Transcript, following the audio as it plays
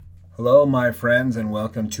Hello, my friends, and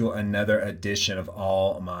welcome to another edition of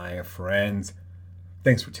All My Friends.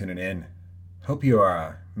 Thanks for tuning in. Hope you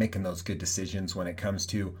are making those good decisions when it comes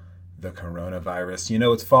to the coronavirus. You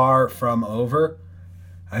know, it's far from over.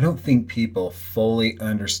 I don't think people fully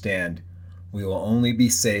understand we will only be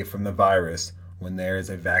safe from the virus when there is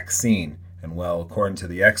a vaccine. And well, according to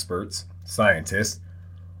the experts, scientists,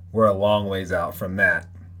 we're a long ways out from that.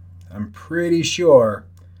 I'm pretty sure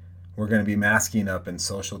we're going to be masking up and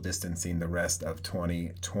social distancing the rest of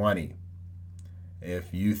 2020.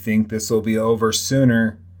 If you think this will be over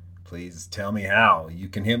sooner, please tell me how. You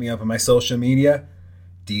can hit me up on my social media,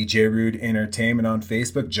 DJ Rude Entertainment on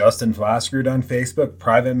Facebook, Justin Flaskrud on Facebook,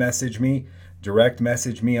 private message me, direct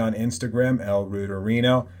message me on Instagram, El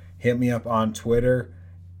Ruderino. Hit me up on Twitter,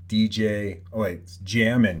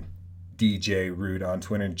 Jammin DJ Rude on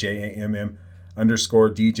Twitter, JAMM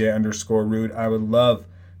 _DJ _Rude. I would love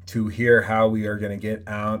to hear how we are going to get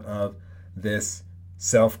out of this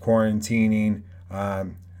self-quarantining,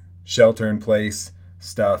 shelter-in-place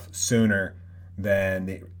stuff sooner than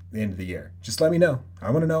the end of the year. Just let me know. I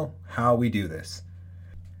want to know how we do this.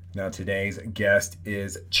 Now, today's guest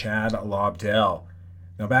is Chad Lobdell.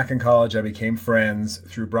 Now, back in college, I became friends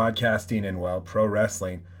through broadcasting and, well, pro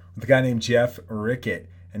wrestling with a guy named Jeff Rickett,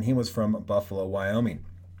 and he was from Buffalo, Wyoming.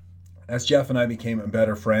 As Jeff and I became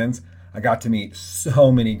better friends, I got to meet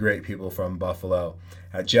so many great people from Buffalo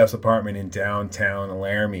at Jeff's apartment in downtown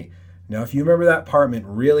Laramie. Now, if you remember that apartment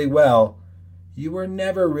really well, you were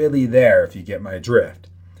never really there, if you get my drift.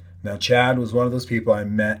 Now, Chad was one of those people I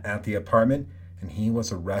met at the apartment, and he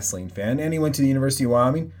was a wrestling fan, and he went to the University of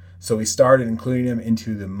Wyoming, so we started including him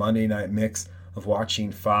into the Monday night mix of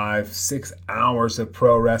watching 5-6 hours of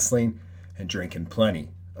pro wrestling and drinking plenty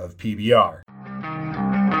of PBR.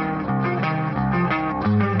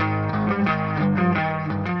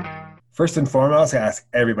 First and foremost, I ask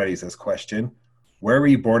everybody this question. Where were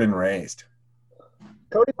you born and raised?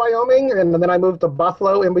 Cody, Wyoming, and then I moved to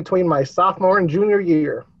Buffalo in between my sophomore and junior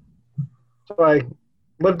year. So I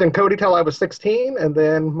lived in Cody till I was 16 and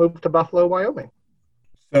then moved to Buffalo, Wyoming.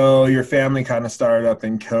 So your family kind of started up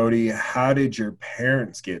in Cody. How did your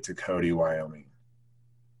parents get to Cody, Wyoming?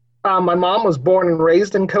 My mom was born and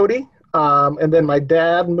raised in Cody, and then my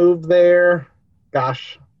dad moved there,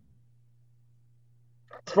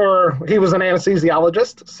 he was an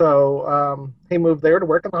anesthesiologist, so he moved there to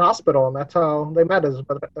work in the hospital, and that's how they met,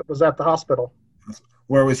 was at the hospital.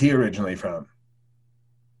 Where was he originally from?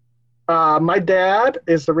 My dad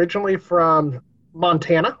is originally from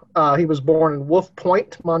Montana. He was born in Wolf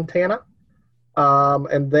Point, Montana,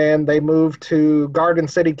 and then they moved to Garden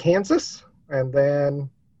City, Kansas, and then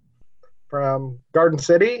from Garden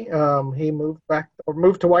City, he moved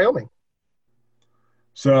to Wyoming.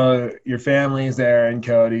 So your family's there in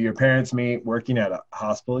Cody. Your parents meet working at a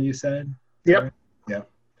hospital, you said? Yep. Right? Yep.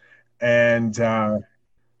 And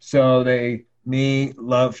so they meet,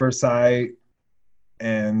 love first sight,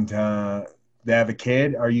 and they have a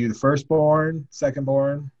kid. Are you the firstborn,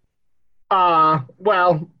 secondborn?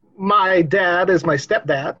 Well, my dad is my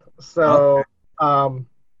stepdad, so Okay.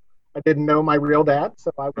 I didn't know my real dad,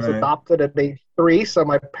 so I was adopted at age 3. So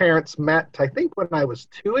my parents met, I think, when I was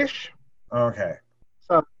 2-ish. Okay.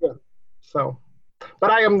 So, yeah.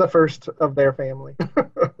 But I am the first of their family.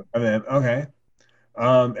 And then, okay.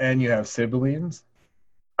 And you have siblings?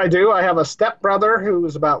 I do. I have a stepbrother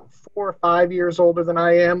who's about 4 or 5 years older than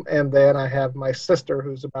I am, and then I have my sister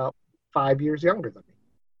who's about 5 years younger than me.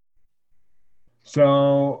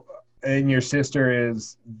 So, and your sister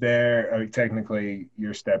is there, technically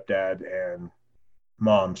your stepdad and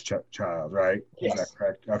mom's child, right? Yes. Is that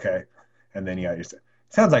correct? Okay. And then you got your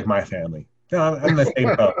sounds like my family. No, I'm the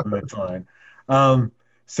same boat. That's fine.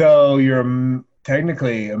 So you're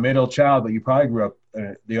technically a middle child, but you probably grew up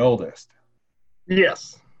the oldest.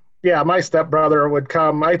 Yes. Yeah, my stepbrother would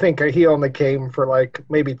come. I think he only came for like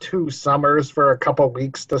maybe 2 summers for a couple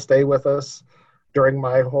weeks to stay with us during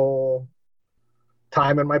my whole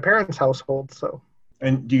time in my parents' household. So.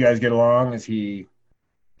 And do you guys get along? Is he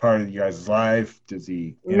part of you guys' life? Does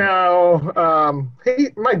he? No.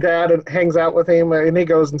 My dad hangs out with him, and he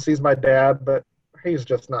goes and sees my dad, but he's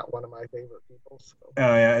just not one of my favorite people. So.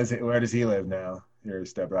 Oh yeah. Where does he live now? Your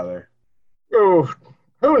stepbrother? Oh,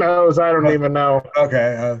 who knows? I don't even know.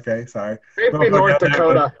 Okay. Sorry. Maybe North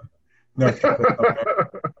Dakota. North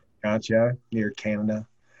Dakota. Gotcha. Near Canada.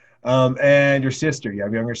 And your sister? You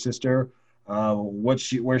have a younger sister. Where's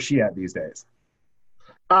she at these days?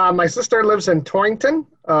 My sister lives in Torrington.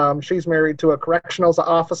 She's married to a correctional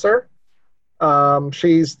officer.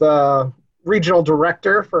 She's the regional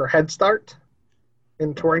director for Head Start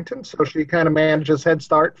in Torrington, so she kind of manages Head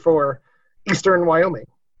Start for Eastern Wyoming.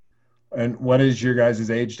 And what is your guys'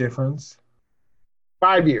 age difference?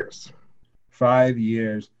 5 years. 5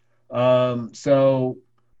 years. So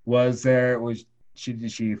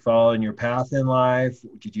did she follow in your path in life?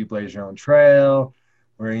 Did you blaze your own trail?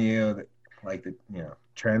 Were you like the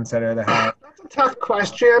trendsetter of the house? That's a tough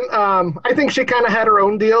question. I think she kind of had her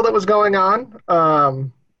own deal that was going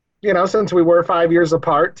on. Since we were 5 years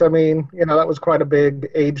apart, I mean, that was quite a big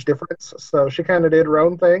age difference. So she kind of did her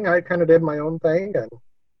own thing. I kind of did my own thing. And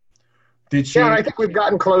Did yeah, she I think we've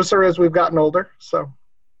gotten closer as we've gotten older. So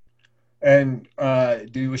and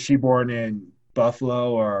was she born in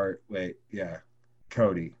Buffalo or wait, yeah,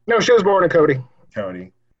 Cody, no, she was born in Cody.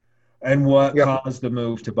 Cody. And what Yep. caused the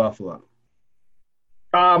move to Buffalo?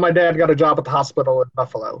 My dad got a job at the hospital in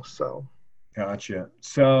Buffalo. So Gotcha.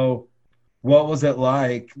 So what was it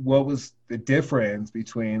like? What was the difference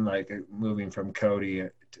between like moving from Cody,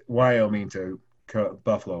 Wyoming to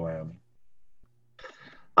Buffalo, Wyoming?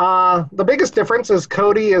 the biggest difference is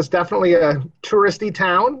Cody is definitely a touristy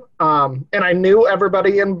town. And I knew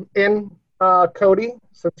everybody in Cody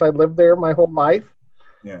since I lived there my whole life.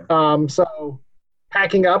 Yeah. So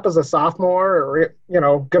packing up as a sophomore or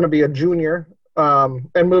going to be a junior,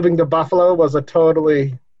 and moving to Buffalo was a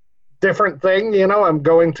totally different thing. I'm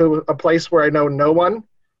going to a place where I know no one.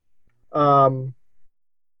 Um,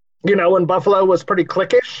 and Buffalo was pretty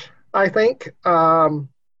cliquish, I think.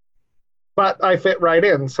 But I fit right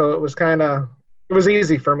in, so it was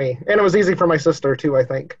easy for me, and it was easy for my sister too, I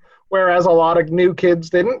think. Whereas a lot of new kids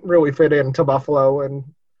didn't really fit into Buffalo and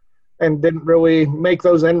didn't really make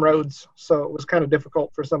those inroads, so it was kind of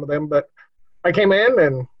difficult for some of them. But I came in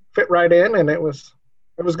and fit right in, and it was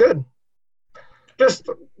good. Just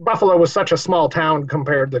Buffalo was such a small town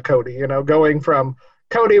compared to Cody. Going from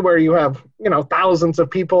Cody, where you have thousands of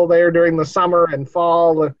people there during the summer and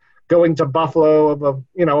fall, going to Buffalo of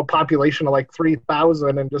a population of like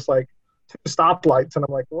 3,000 and just like two stoplights, and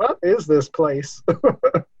I'm like, what is this place?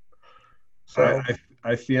 So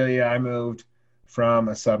I feel you. I moved from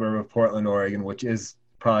a suburb of Portland, Oregon, which is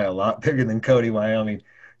probably a lot bigger than Cody, Wyoming,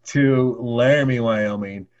 to Laramie,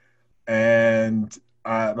 Wyoming. And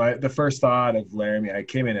the first thought of Laramie, I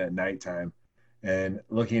came in at nighttime and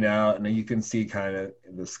looking out, and you can see kind of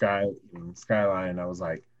the skyline. I was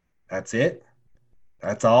like, that's it.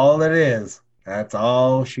 That's all that is. That's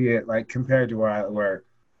all she like compared to where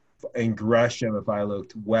in Gresham, if I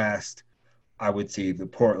looked west, I would see the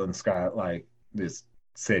Portland sky, like this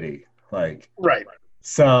city. Like, right.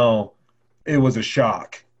 so it was a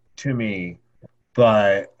shock to me.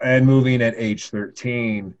 And moving at age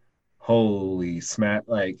 13, holy smack,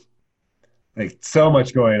 like so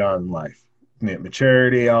much going on in life,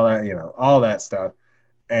 maturity, all that, all that stuff.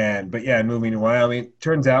 But yeah, moving to Wyoming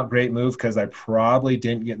turns out great move because I probably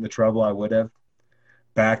didn't get in the trouble I would have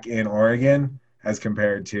back in Oregon as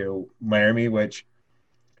compared to Laramie, which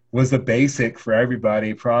was the basic for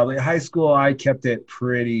everybody. Probably high school, I kept it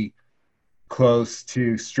pretty close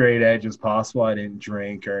to straight edge as possible. I didn't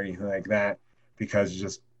drink or anything like that because it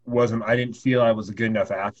just wasn't. I didn't feel I was a good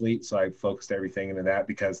enough athlete, so I focused everything into that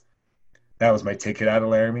because that was my ticket out of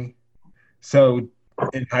Laramie. So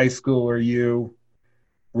in high school, were you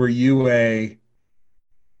a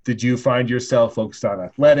did you find yourself focused on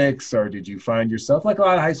athletics, or did you find yourself like a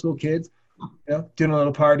lot of high school kids, doing a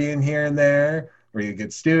little partying here and there? Were you a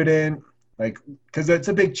good student? Like, because it's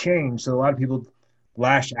a big change. So a lot of people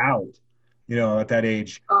lash out, at that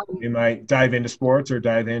age. They Um, might dive into sports or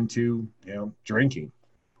dive into, drinking.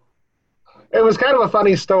 It was kind of a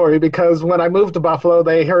funny story because when I moved to Buffalo,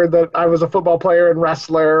 they heard that I was a football player and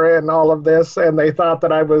wrestler and all of this, and they thought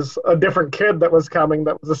that I was a different kid that was coming,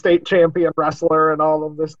 that was a state champion wrestler and all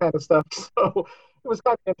of this kind of stuff. So it was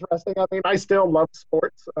kind of interesting. I mean, I still love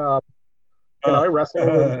sports. I wrestled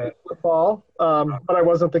in football, but I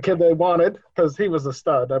wasn't the kid they wanted because he was a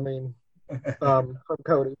stud. I mean, from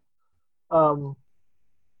Cody. Um,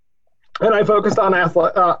 and I focused on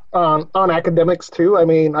academics too. I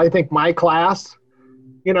mean, I think my class,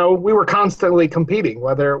 we were constantly competing,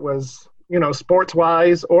 whether it was sports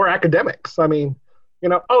wise or academics. I mean,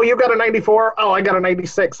 oh, you got a 94. Oh, I got a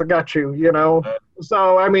 96. I got you.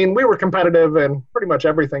 So I mean, we were competitive in pretty much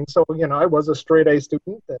everything. So I was a straight A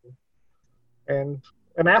student and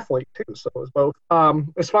an athlete too. So it was both.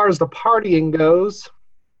 As far as the partying goes,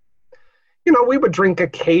 we would drink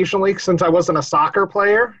occasionally since I wasn't a soccer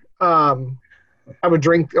player. I would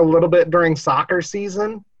drink a little bit during soccer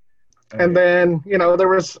season. And then,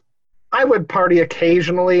 I would party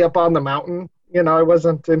occasionally up on the mountain. I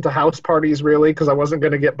wasn't into house parties really because I wasn't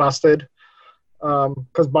going to get busted.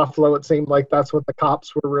 Because Buffalo, it seemed like that's what the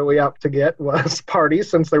cops were really out to get was parties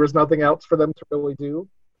since there was nothing else for them to really do.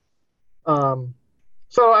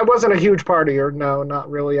 So I wasn't a huge partier. No,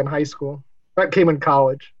 not really in high school. That came in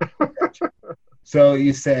college. So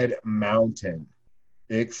you said mountain.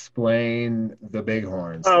 Explain the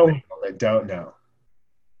Bighorns to Oh, people that don't know.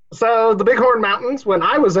 so the Bighorn Mountains, when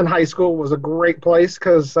I was in high school, was a great place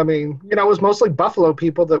because, I mean, it was mostly Buffalo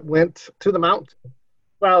people that went to the mountain.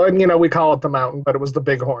 Well, and, we call it the mountain, but it was the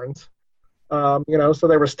Bighorns. So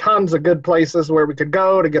there was tons of good places where we could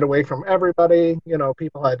go to get away from everybody.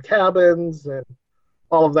 People had cabins and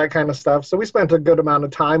all of that kind of stuff. So we spent a good amount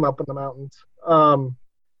of time up in the mountains.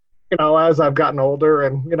 As I've gotten older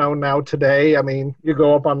and, now today, I mean, you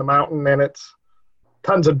go up on the mountain and it's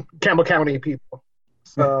tons of Campbell County people.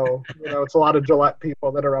 So, it's a lot of Gillette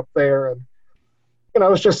people that are up there. And,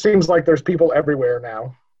 it just seems like there's people everywhere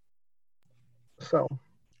now. So,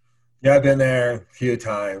 Yeah, I've been there a few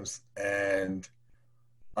times, and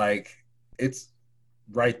like it's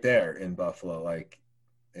right there in Buffalo. Like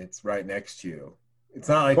it's right next to you. It's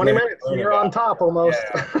not like 20 where minutes you and learn you're on about. top almost.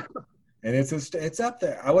 Yeah, and it's up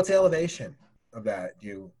there. What's the elevation of that?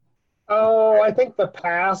 You Oh, I think the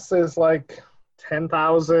pass is like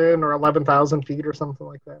 10,000 or 11,000 feet or something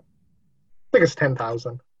like that. I think it's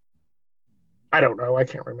 10,000. I don't know. I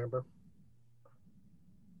can't remember.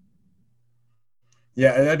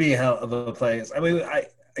 Yeah, that'd be a hell of a place. I mean, I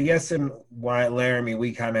guess in Wyatt Laramie,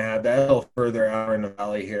 we kind of had that a little further out in the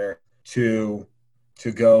valley here to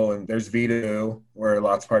go, and there's Vito where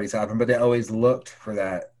lots of parties happen, but they always looked for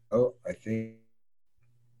that. Oh, I think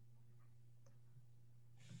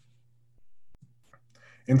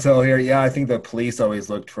until here, yeah, I think the police always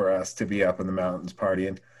looked for us to be up in the mountains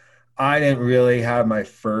partying. I didn't really have my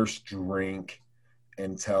first drink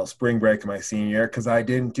until spring break of my senior year because I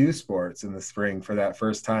didn't do sports in the spring for that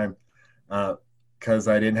first time because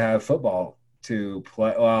I didn't have football to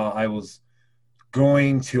play. Well, I was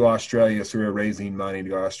going to Australia, so we were raising money to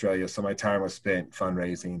go to Australia. So my time was spent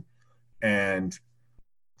fundraising. And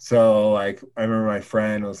so, like, I remember my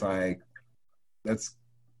friend was like, let's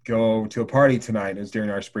go to a party tonight. It was during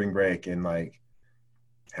our spring break and, like,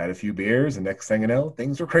 had a few beers. And next thing you know,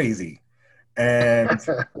 things were crazy. And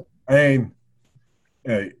I mean,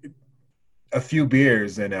 uh, a few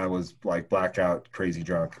beers and I was like blackout, crazy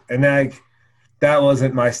drunk. And like, that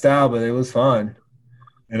wasn't my style, but it was fun.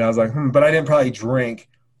 And I was like, but I didn't probably drink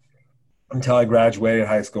until I graduated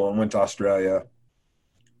high school and went to Australia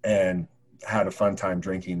and had a fun time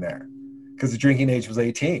drinking there because the drinking age was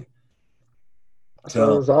 18. So it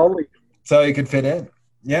So, was all so you could fit in.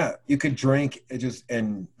 Yeah, you could drink it just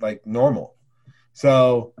and like normal.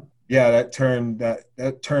 So yeah, that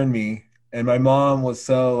turned me. And my mom was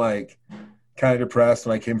so like kind of depressed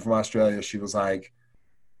when I came from Australia. She was like,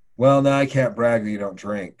 "Well, now I can't brag that you don't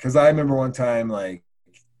drink." Because I remember one time, like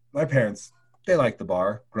my parents, they liked the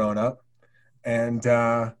bar growing up, and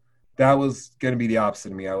that was going to be the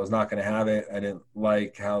opposite of me. I was not going to have it. I didn't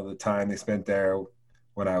like how the time they spent there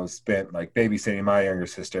when I was spent like babysitting my younger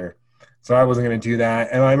sister. So I wasn't going to do that.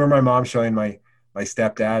 And I remember my mom showing my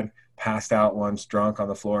stepdad passed out once drunk on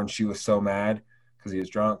the floor, and she was so mad because he was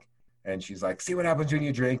drunk. And she's like, "See what happens when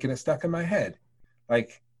you drink," and it stuck in my head,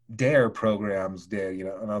 like Dare programs did,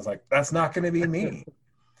 And I was like, "That's not going to be me."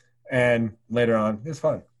 And later on, it's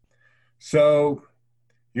fun. So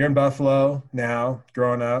you're in Buffalo now,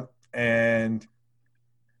 growing up, and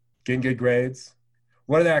getting good grades.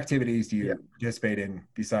 What other activities do yeah. you participate in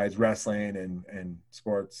besides wrestling and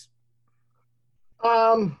sports?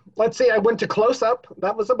 Let's see. I went to close up.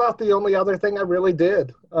 That was about the only other thing I really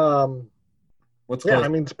did. What's Yeah, close? I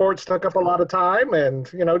mean, sports took up a lot of time, and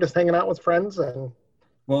just hanging out with friends and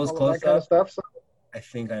What was all of that close kind of up? stuff. So I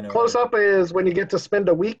think I know what close up is when you get to spend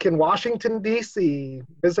a week in Washington D.C.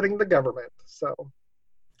 visiting the government. So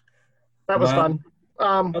that was my fun.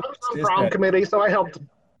 I was on prom sister. committee, so I helped. Oh,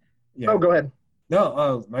 Yeah. go ahead.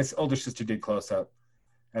 No, my older sister did close up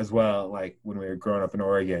as well, like when we were growing up in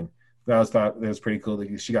Oregon. That was thought that was pretty cool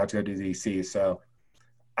that she got to go to DC. So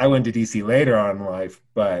I went to DC later on in life,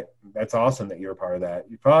 but that's awesome that you're a part of that.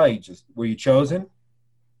 You probably just were you chosen?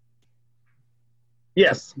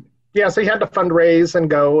 Yes. Yeah, so you had to fundraise and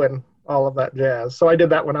go and all of that jazz. So I did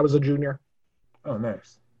that when I was a junior. Oh,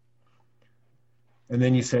 nice. And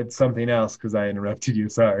then you said something else because I interrupted you.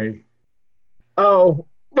 Sorry. Oh,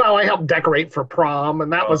 well, I helped decorate for prom,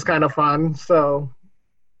 and that Oh, was kind of fun. So,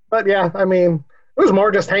 but yeah, I mean, it was more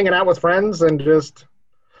just hanging out with friends and just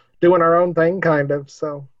doing our own thing, kind of.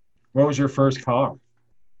 So, what was your first car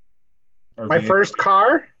or my vehicle? first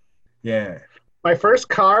car, Yeah. my first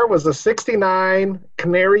car was a '69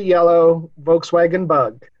 canary yellow Volkswagen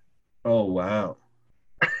Bug. Oh, wow.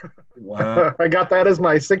 Wow. I got that as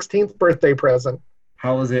my 16th birthday present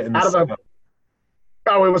How was it in the out of a snow?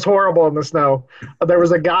 Oh, it was horrible in the snow. There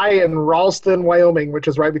was a guy in Ralston, Wyoming, which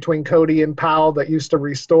is right between Cody and Powell, that used to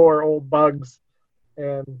restore old bugs,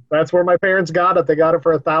 and that's where my parents got it. They got it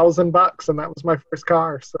for $1,000, and that was my first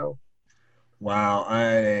car. So, Wow, I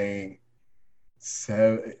had a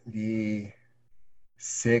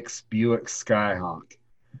 76 Buick Skyhawk.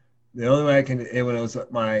 The only way I can, when it was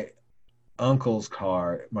my uncle's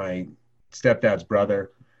car, my stepdad's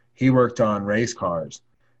brother, he worked on race cars.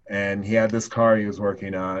 And he had this car he was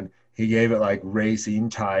working on. He gave it like racing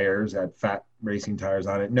tires, had fat racing tires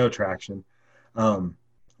on it, no traction.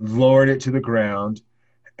 Lowered it to the ground.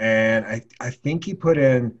 And I think he put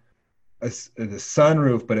in the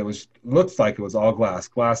sunroof, but it was looks like it was all glass,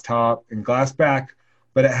 glass top and glass back,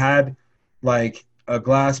 but it had like a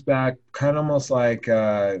glass back, kind of almost like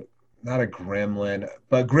not a gremlin,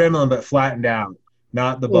 but flattened out,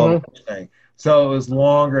 not the bubble mhm. thing. So it was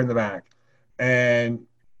longer in the back, and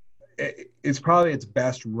it's probably its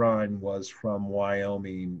best run was from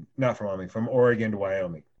Wyoming, not from Wyoming, from Oregon to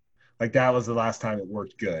Wyoming. Like that was the last time it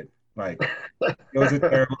worked good. Like it was a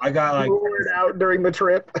terrible. I got You like wore it out during the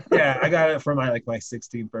trip. yeah, I got it for my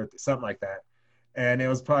 16th birthday, something like that. And it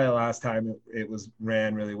was probably the last time it was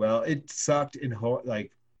ran really well. It sucked in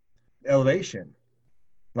like elevation,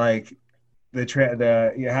 like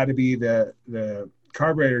the you had to be the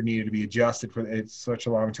carburetor needed to be adjusted for it's such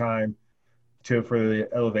a long time to for the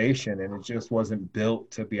elevation, and it just wasn't built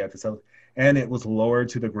to be at this level. And it was lowered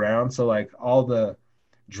to the ground, so like all the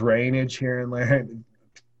drainage here in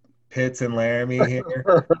Pitts and Laramie here,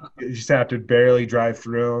 you just have to barely drive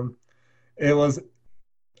through them. It was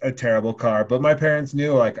a terrible car, but my parents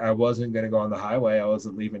knew like I wasn't going to go on the highway. I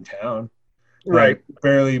wasn't leaving town. Right. Like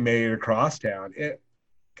barely made it across town.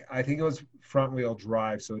 I think it was front wheel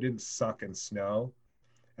drive, so it didn't suck in snow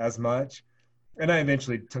as much. And I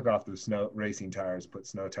eventually took off the snow racing tires, put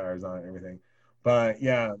snow tires on it and everything. But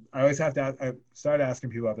yeah, I always have to. I started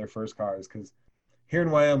asking people about their first cars because here in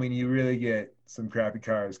Wyoming, you really get some crappy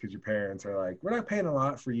cars because your parents are like, we're not paying a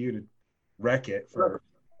lot for you to wreck it for.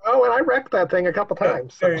 Oh, and I wrecked that thing a couple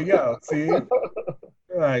times. So. There you go. See, you're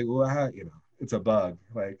like, well, it's a bug.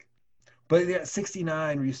 Like, but yeah,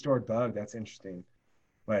 69 restored bug. That's interesting.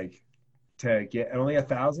 Like to get only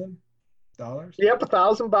 $1,000. Yep,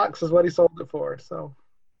 $1,000 is what he sold it for. So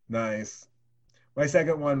Nice. My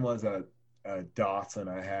second one was a Datsun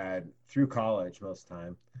I had through college most of the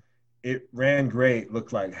time. It ran great,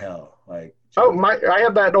 looked like hell. Like oh, just I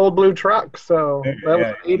had that old blue truck, so that was yeah,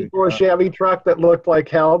 an '84 Chevy truck that looked like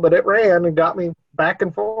hell, but it ran and got me back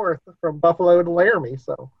and forth from Buffalo to Laramie.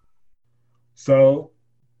 So so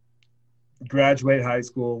graduate high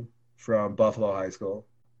school from Buffalo High School,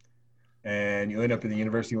 and you end up in the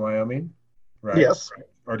University of Wyoming, right? yes,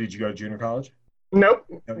 Or did you go to junior college? nope,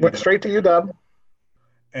 No, went straight to UW.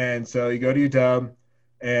 And so you go to UW,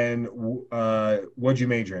 and what'd you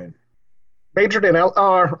major in? Majored in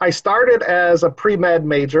I started as a pre-med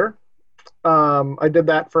major. I did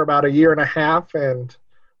that for about a year and a half and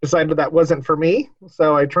decided that wasn't for me.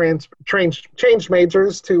 So I changed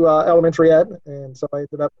majors to elementary ed, and so I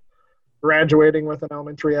ended up graduating with an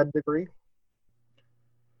elementary ed degree.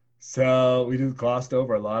 So we just glossed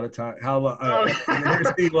over a lot of time. How long? Oh,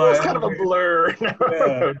 University it was kind of a blur.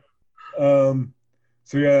 Yeah. Um,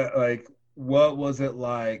 so yeah, like, what was it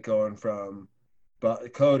like going from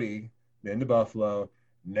Cody, then to Buffalo?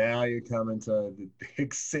 Now you're coming to the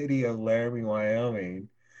big city of Laramie, Wyoming.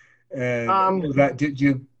 And was um, that, did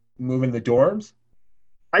you move in the dorms?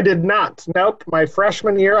 I did not. Nope. My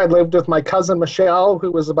freshman year, I lived with my cousin Michelle,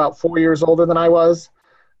 who was about 4 years older than I was,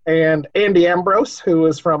 and Andy Ambrose, who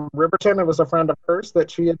was from Riverton. It was a friend of hers that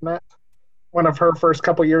she had met one of her first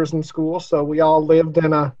couple years in school. So we all lived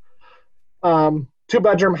in a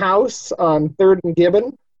two-bedroom house on Third and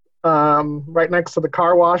Gibbon, right next to the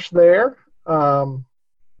car wash there,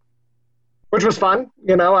 which was fun.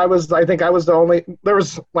 You know, I think I was the only. There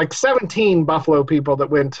was like 17 Buffalo people that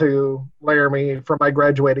went to Laramie for my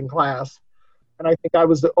graduating class, and I think I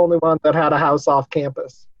was the only one that had a house off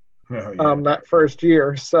campus Oh, yeah. that first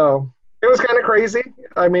year. So it was kind of crazy.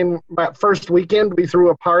 I mean, that first weekend we threw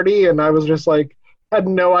a party, and I was just like, had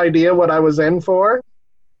no idea what I was in for.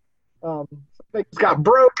 Things got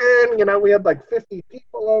broken. You know, we had like 50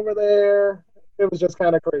 people over there. It was just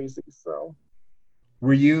kind of crazy. So.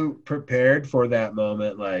 Were you prepared for that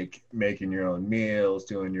moment, like making your own meals,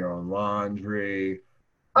 doing your own laundry?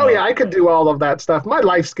 Oh Uh, yeah, I could do all of that stuff. My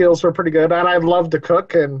life skills were pretty good, and I love to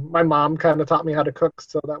cook. And my mom kind of taught me how to cook,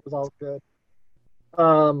 so that was all good.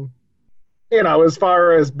 Um, you know, as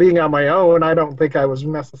far as being on my own, I don't think I was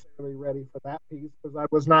necessarily ready for that piece because I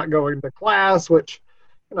was not going to class, which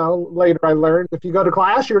later I learned if you go to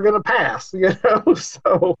class, you're going to pass,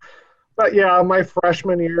 So, but yeah, my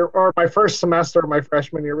freshman year or my first semester of my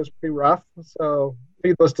freshman year was pretty rough. So,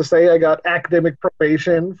 needless to say, I got academic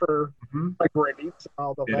probation for Mhm. my grades and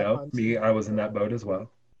all of You that know, fun stuff. me, I was in that boat as well.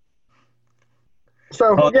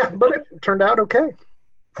 So, College, yeah, but it turned out okay.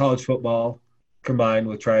 college football combined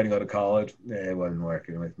with trying to go to college, it wasn't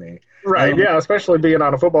working with me. I Right. like, Yeah. Especially being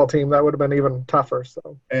on a football team, that would have been even tougher.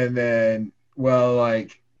 So, and then, well,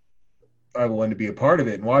 like I wanted to be a part of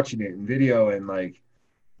it and watching it in video, and like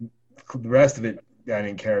the rest of it, I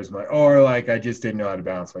didn't care as much, or like I just didn't know how to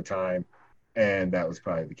balance my time, and that was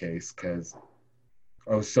probably the case because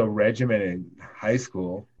I was so regimented in high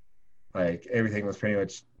school. Like everything was pretty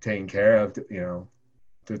much taken care of,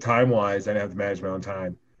 the time wise. I didn't have to manage my own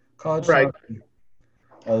time. College right. taught me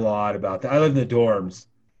a lot about that. I lived in the dorms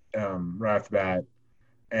right off the bat,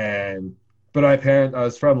 and but my parents, I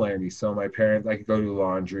was from Laramie, so my parents, I could go do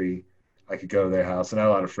laundry, I could go to their house, and I had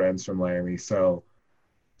a lot of friends from Laramie, so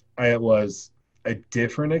it was a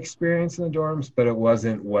different experience in the dorms, but it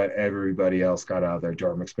wasn't what everybody else got out of their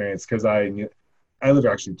dorm experience because I lived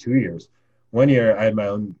actually 2 years. 1 year I had my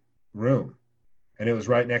own room, and it was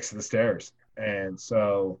right next to the stairs, and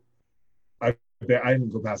so I I didn't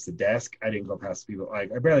go past the desk. I didn't go past people.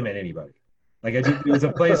 Like I barely met anybody. Like it was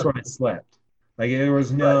a place where I slept. Like there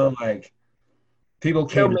was Right. no like people No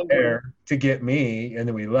came mingling. there to get me and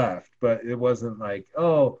then we left. But it wasn't like,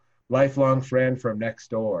 oh, lifelong friend from next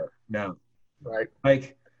door. No. Right.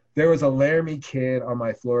 Like there was a Laramie kid on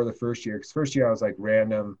my floor the first year. Because first year I was like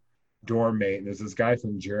random dorm mate. And there's this guy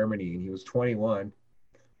from Germany and he was 21.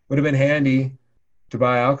 Would have been handy to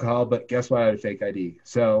buy alcohol, but guess what? I had a fake ID.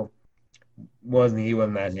 So he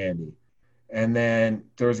wasn't that handy. And then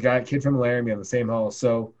there was a kid from Laramie on the same hall.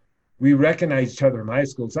 So we recognized each other from high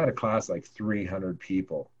school. It's not a class like 300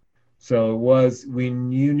 people. So it was,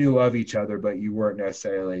 you knew of each other, but you weren't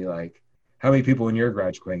necessarily like, how many people in your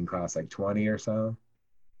graduating class? Like 20 or so?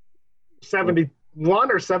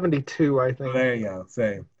 71 or 72, I Oh, think. there you go.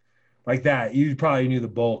 Same. Like that. You probably knew the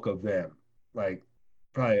bulk of them. Like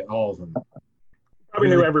probably all of them. Probably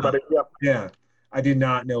knew Really? everybody. Yep. Yeah. I did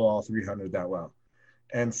not know all 300 that well.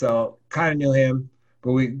 And so kind of knew him,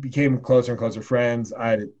 but we became closer and closer friends. I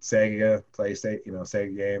had a Sega PlayStation,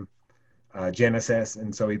 Sega game, Genesis,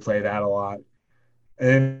 and so we played that a lot. And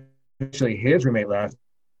then eventually his roommate left,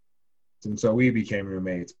 and so we became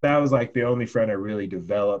roommates. That was like the only friend I really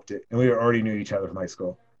developed it, and we already knew each other from high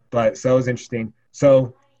school. But so it was interesting.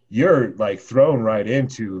 So you're like thrown right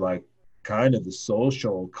into like kind of the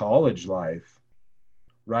social college life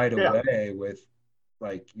right Yeah. away with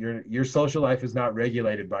like your social life is not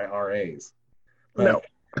regulated by RAs. No.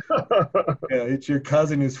 Like yeah, it's your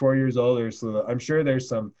cousin who's 4 years older, so I'm sure there's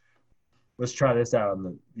some. Let's try this out on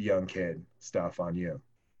the young kid stuff on you.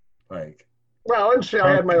 Like, Well, and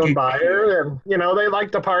I had my own buyer, and they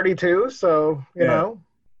like to party too. So yeah,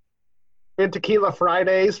 we had tequila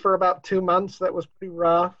Fridays for about 2 months. That was pretty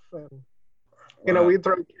rough, and wow, we'd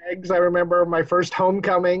throw kegs. I remember my first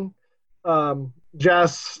homecoming.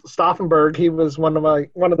 Jess Stauffenberg, he was one of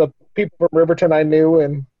the people from Riverton I knew,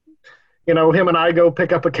 and him and I go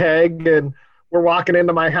pick up a keg, and we're walking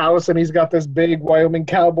into my house, and he's got this big Wyoming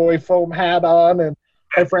cowboy foam hat on, and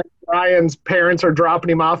my friend Brian's parents are dropping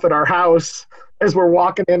him off at our house as we're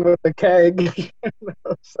walking in with the keg.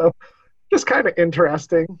 So just kind of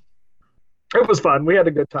interesting. It was fun. We had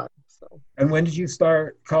a good time. So and when did you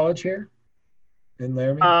start college here in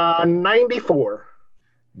Laramie? 94.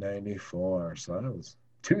 94. So that was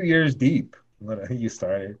 2 years deep when you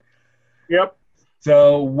started. Yep.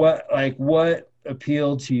 So what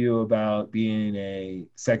appealed to you about being a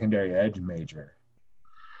secondary ed major?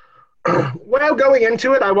 Well, going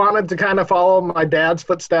into it, I wanted to kind of follow my dad's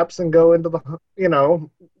footsteps and go into the,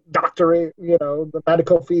 doctorate, the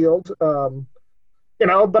medical field.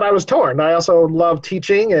 But I was torn. I also love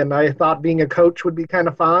teaching, and I thought being a coach would be kind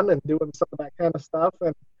of fun and doing some of that kind of stuff.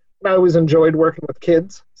 And I always enjoyed working with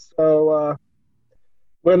kids. So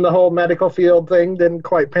when the whole medical field thing didn't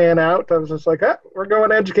quite pan out, I was just like, we're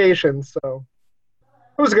going education. So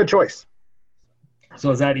it was a good choice. So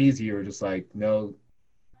is that easy or just like no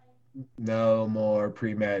more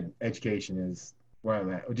pre-med education is where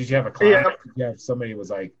I'm at? Or did you have a class? Yeah. Did you have somebody who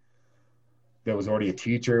was like that was already a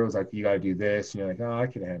teacher? It was like you got to do this, and you're like, oh, I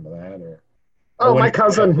can handle that, or Oh, when my did you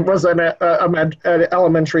cousin was an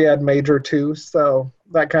elementary ed major too, so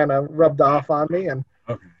that kind of rubbed off on me. And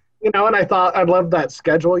okay. and I thought I loved that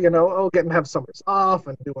schedule. Getting to have summers off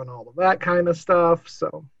and doing all of that kind of stuff.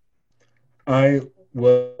 So I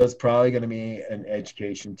was probably going to be an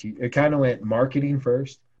education teacher. It kind of went marketing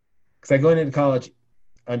first because I going into college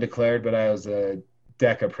undeclared, but I was a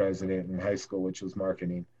DECA president in high school, which was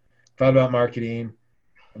marketing. Thought about marketing,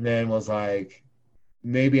 and then was like,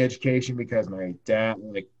 maybe education because my dad,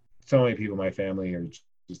 like so many people in my family are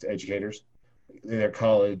just educators, either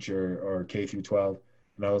college or K through 12.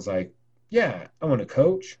 And I was like, yeah, I want to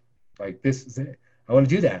coach. Like, this is it. I want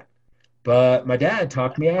to do that. But my dad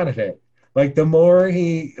talked me out of it. Like, the more and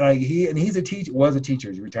he's a teacher, was a teacher,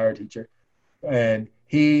 he's a retired teacher. And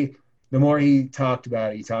the more he talked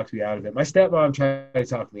about it, he talked me out of it. My stepmom tried to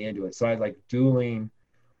talk me into it. So I was like dueling,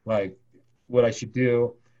 like, what I should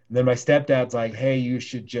do. And then my stepdad's like, hey, you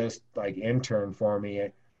should just like intern for me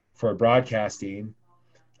for broadcasting,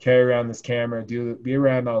 carry around this camera, be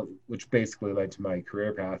around all, which basically led to my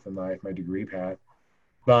career path in life, my degree path.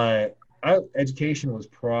 But education was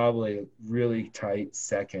probably a really tight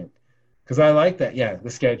second because I like that. Yeah, the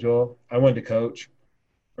schedule. I wanted to coach.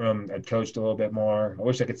 I'd coached a little bit more. I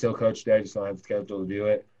wish I could still coach today. I just don't have the schedule to do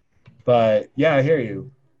it. But yeah, I hear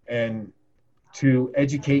you. And to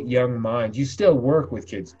educate young minds, you still work with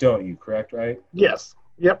kids, don't you? Correct, right? Yes.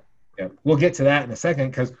 Yep. Yeah. We'll get to that in a second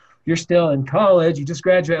because you're still in college. You just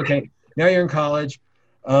graduated. Okay, now you're in college.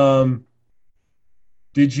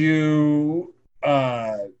 Did you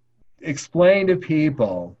explain to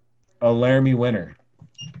people a Laramie winter?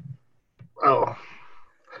 Oh,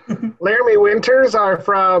 Laramie winters are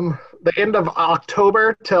from the end of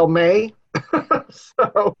October till May.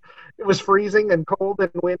 So it was freezing and cold and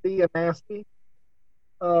windy and nasty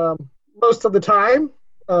most of the time.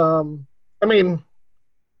 I mean,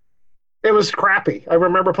 it was crappy. I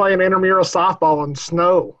remember playing intramural softball in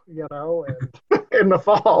snow, and in the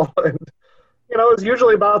fall. And, it was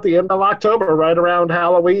usually about the end of October, right around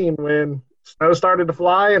Halloween, when snow started to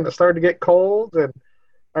fly and it started to get cold. And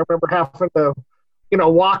I remember having to,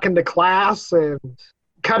 walk into class and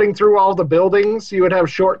cutting through all the buildings. You would have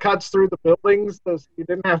shortcuts through the buildings so you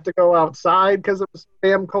didn't have to go outside because it was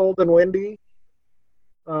damn cold and windy.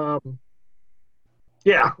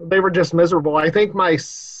 Yeah, they were just miserable. I think my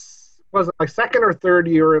second or third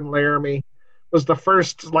year in Laramie was the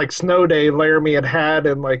first like snow day Laramie had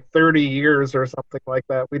in like 30 years or something like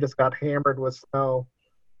that. We just got hammered with snow.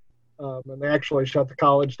 And they actually shut the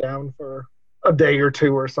college down for a day or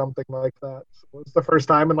two or something like that. So it was the first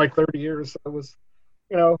time in like 30 years. So it was,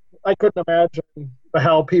 I couldn't imagine the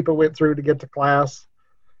hell people went through to get to class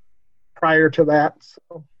prior to that.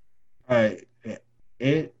 So.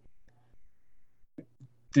 It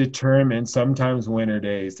determines, sometimes winter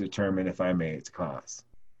days determine if I made it to class.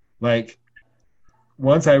 Like,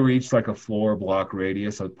 once I reached like a 4-block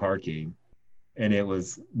radius of parking and it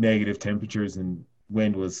was negative temperatures and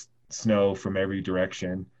wind was snow from every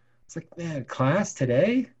direction, it's like, man, class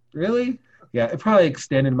today? Really? Yeah, it probably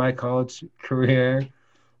extended my college career,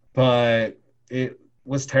 but it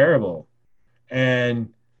was terrible.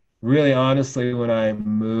 And really, honestly, when I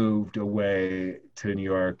moved away to New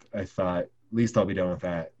York, I thought, at least I'll be done with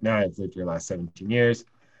that. Now I've lived here the last 17 years.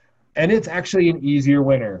 And it's actually an easier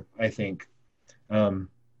winter, I think. The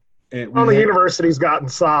university's gotten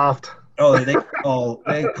soft. Oh, they call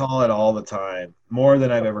it all the time, more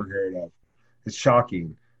than I've ever heard of. It's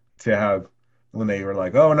shocking to have when they were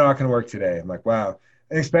like, "Oh, we're not going to work today." I'm like, "Wow!"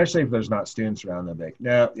 And especially if there's not students around, they're like,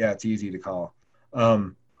 "No, yeah, it's easy to call,"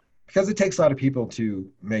 because it takes a lot of people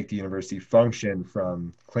to make the university function,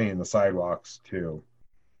 from cleaning the sidewalks to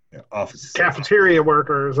offices, cafeteria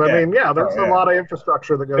workers. I mean, there's a lot of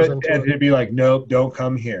infrastructure that goes into it. And it'd be like, "Nope, don't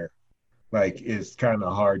come here." Like, it's kind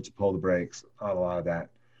of hard to pull the brakes on a lot of that.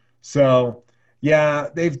 So, yeah,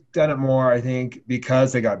 they've done it more, I think,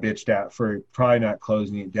 because they got bitched at for probably not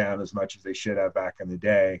closing it down as much as they should have back in the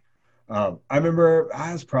day. I remember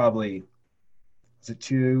I was probably, was it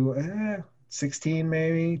 2016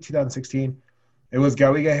 maybe, 2016? It was,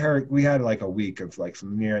 we had like a week of like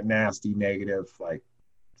some near nasty negative, like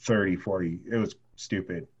 30, 40. It was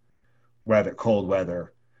stupid weather, cold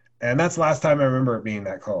weather. And that's the last time I remember it being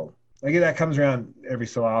that cold. Like, that comes around every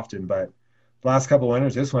so often, but the last couple of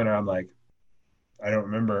winters, this winter, I'm like, I don't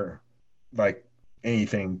remember like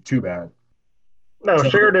anything too bad. No, so,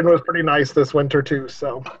 Sheridan was pretty nice this winter too.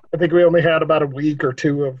 So I think we only had about a week or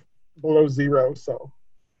two of below zero. So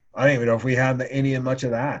I don't even know if we had any much of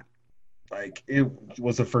that. Like, it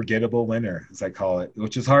was a forgettable winter, as I call it,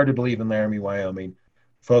 which is hard to believe in Laramie, Wyoming.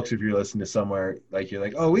 Folks, if you're listening to somewhere, like, you're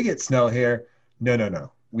like, oh, we get snow here.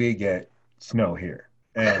 No. We get snow here.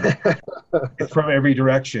 And it's from every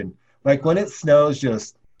direction. Like, when it snows,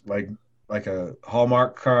 just like a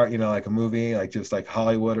Hallmark car, like a movie, like just like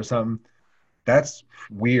Hollywood or something, that's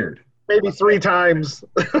weird. Maybe 3 times.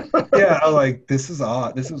 Yeah, I'm like, this is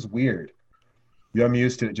odd. This is weird. I'm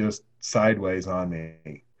used to it just sideways on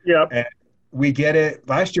me. Yeah. And we get it.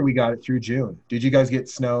 Last year we got it through June. Did you guys get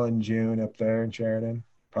snow in June up there in Sheridan?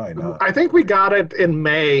 Probably not. I think we got it in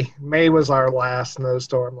May. May was our last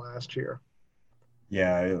snowstorm last year.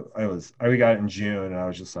 Yeah, we got it in June, and I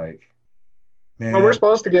was just like, Well, we're man,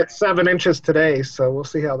 supposed to get 7 inches today, so we'll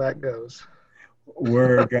see how that goes.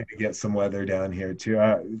 we're gonna get some weather down here too.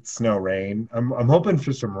 It's no rain. I'm hoping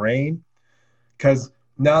for some rain because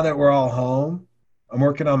now that we're all home, I'm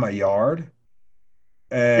working on my yard,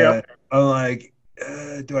 and Yep. I'm like,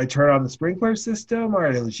 do I turn on the sprinkler system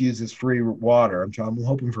or do I just use this free water? I'm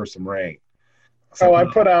hoping for some rain. It's Oh, like, I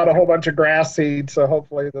well, put out a whole bunch of grass seed, so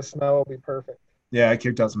hopefully the snow will be perfect. yeah, I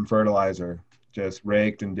kicked out some fertilizer, just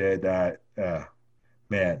raked and did that.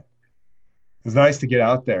 Man, it was nice to get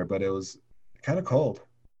out there, but it was kind of cold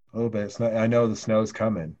a little bit. I know the snow's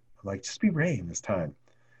coming. I'm like, just be rain this time.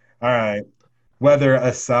 All right. Weather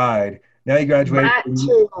aside, now you graduated Back from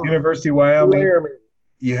to University of Wyoming. Laramie.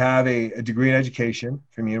 You have a degree in education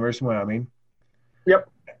from University of Wyoming. Yep.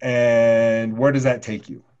 And where does that take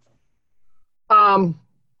you? Um,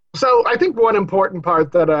 so I think one important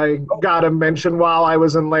part that I got to mention while I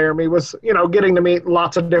was in Laramie was, getting to meet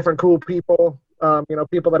lots of different cool people,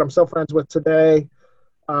 people that I'm still friends with today.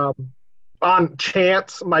 Um, on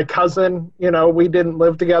chance, my cousin, we didn't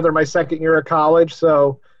live together my second year of college.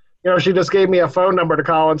 So, she just gave me a phone number to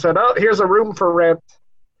call and said, oh, here's a room for rent.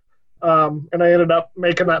 And I ended up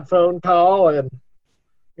making that phone call, and,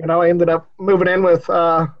 I ended up moving in with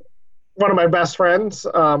one of my best friends,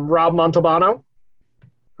 Rob Montalbano,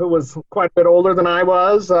 who was quite a bit older than I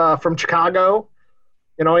was, from Chicago.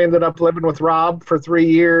 I ended up living with Rob for 3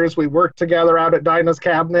 years. We worked together out at Dinah's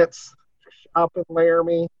Cabinets up in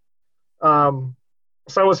Laramie.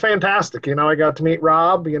 So it was fantastic. I got to meet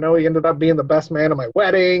Rob. He ended up being the best man at my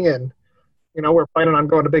wedding. And, we're planning on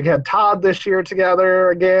going to Big Head Todd this year together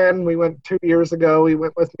again. We went 2 years ago. He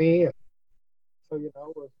went with me. And so,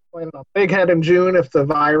 we're planning on Big Head in June if the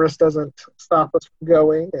virus doesn't stop us from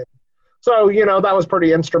going. And so, that was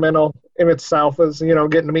pretty instrumental in itself as, getting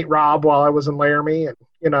to meet Rob while I was in Laramie. And,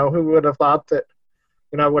 who would have thought that,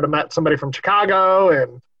 I would have met somebody from Chicago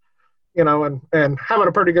and, and having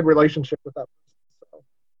a pretty good relationship with that person.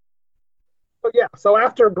 But yeah, so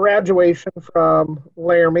after graduation from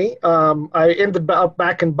Laramie, I ended up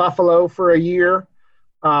back in Buffalo for a year,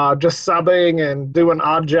 just subbing and doing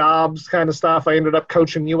odd jobs kind of stuff. I ended up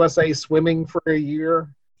coaching USA swimming for a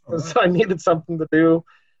year Oh, because wow. I needed something to do.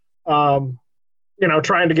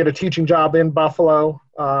 Trying to get a teaching job in Buffalo.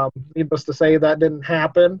 Needless to say, that didn't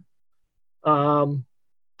happen.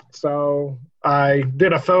 So I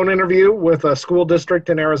did a phone interview with a school district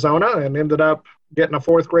in Arizona and ended up getting a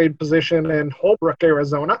fourth grade position in Holbrook,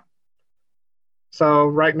 Arizona. So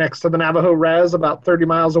right next to the Navajo Res, about 30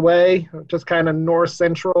 miles away, just kind of north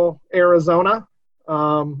central Arizona, in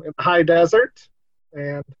the high desert,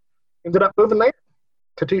 and ended up moving there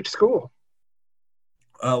to teach school.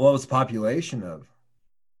 What was the population of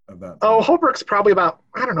that Oh, place? Holbrook's probably about,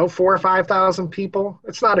 I don't know, 4,000 or 5,000 people.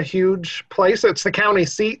 It's not a huge place. It's the county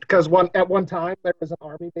seat because at one time there was an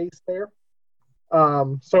army base there.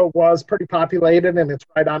 So it was pretty populated, and it's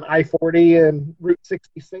right on I-40 and Route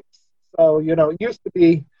 66. So, it used to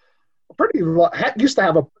be used to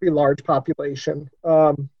have a pretty large population.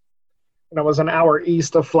 It was an hour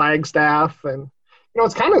east of Flagstaff, and it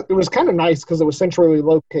was kind of nice because it was centrally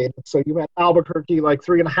located. So you had Albuquerque like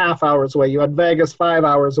 3.5 hours away. You had Vegas 5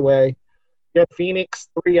 hours away. You had Phoenix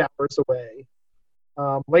 3 hours away.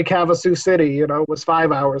 Lake Havasu City, was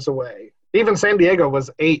 5 hours away. Even San Diego was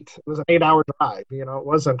 8. It was an 8-hour drive. It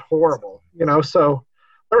wasn't horrible. So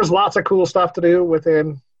there was lots of cool stuff to do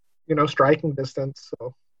within, striking distance.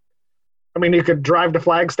 So I mean, you could drive to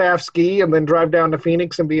Flagstaff, ski, and then drive down to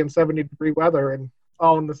Phoenix and be in 70-degree weather, and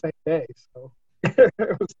all in the same day. So it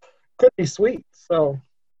could be sweet. So,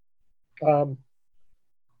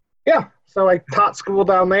 yeah. So I taught school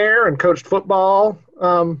down there and coached football.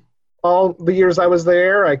 All the years I was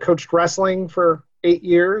there, I coached wrestling for 8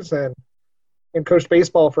 years and coached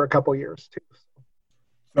baseball for a couple years too.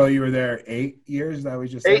 So you were there 8 years, is that what you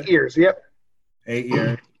just said? 8 years. Yep. 8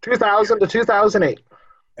 years. 2000 to 2008.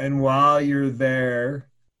 And while you're there,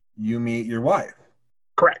 you meet your wife.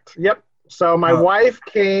 Correct. Yep. So my Uh, wife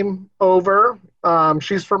came over.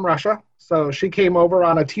 She's from Russia. So she came over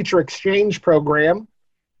on a teacher exchange program.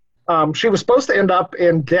 She was supposed to end up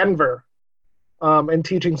in Denver, in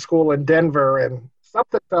teaching school in Denver, and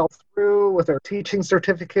something fell through with her teaching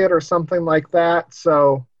certificate or something like that.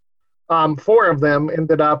 So 4 of them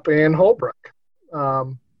ended up in Holbrook.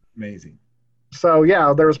 Amazing. So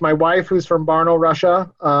yeah, there was my wife who's from Brno, Russia.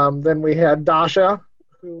 Then we had Dasha,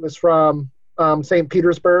 who was from St.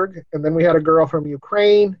 Petersburg, and then we had a girl from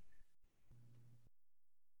Ukraine.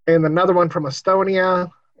 and another one from Estonia,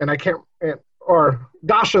 and I can't, or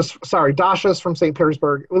Dasha's from St.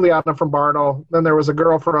 Petersburg, Uliana from Barno. Then there was a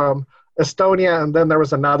girl from Estonia, and then there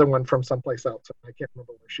was another one from someplace else. I can't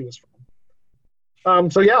remember where she was from.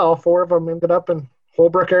 So yeah, all four of them ended up in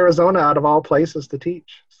Holbrook, Arizona, out of all places to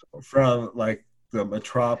teach. So, From like the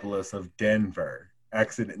metropolis of Denver,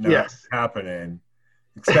 accident not yes, happening,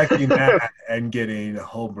 expecting that and getting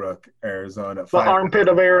Holbrook, Arizona, the armpit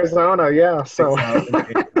of Arizona. Yeah. So 6,000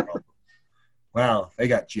 people. Wow, they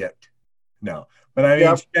got gypped. No, but I mean,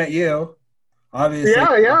 yep. she met you. Obviously,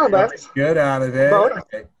 Yeah, you yeah, got that's good out of it bonus.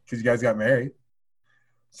 because you guys got married.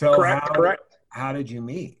 So Correct, correct. how did you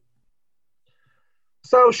meet?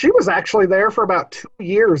 So she was actually there for about 2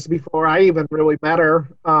 years before I even really met her.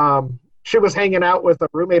 She was hanging out with a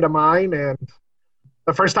roommate of mine, and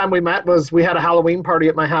the first time we met was we had a Halloween party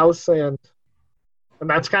at my house, and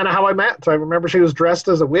that's kind of how I met. So I remember she was dressed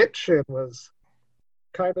as a witch and was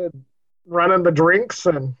kind of running the drinks,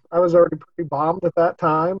 and I was already pretty bombed at that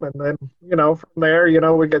time. And then, from there,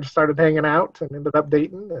 we got started hanging out and ended up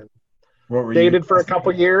dating and What were you? dated for a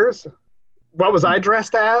couple years. What was I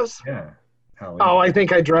dressed as? Yeah, Oh, Halloween I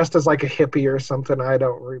think I dressed as like a hippie or something. I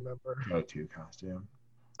don't remember. go-to costume.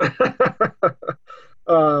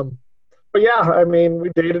 um, but yeah, I mean, we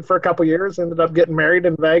dated for a couple years, ended up getting married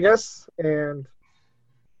in Vegas, and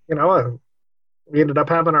we ended up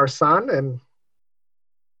having our son and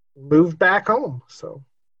moved back home. So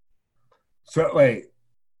So wait,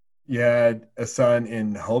 you had a son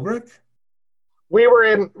in Holbrook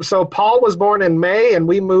so Paul was born in May, and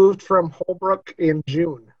we moved from Holbrook in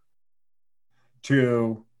June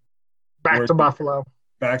to back where to Buffalo.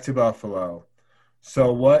 back to Buffalo.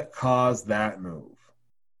 So what caused that move?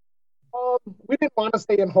 Um, we didn't want to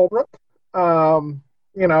stay in Holbrook.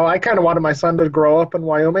 I kind of wanted my son to grow up in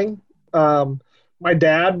Wyoming. My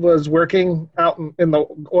dad was working out in the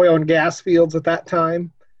oil and gas fields at that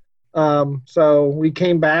time. So we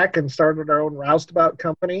came back and started our own roustabout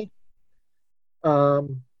company,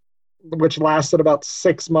 um, which lasted about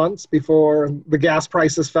 6 months before the gas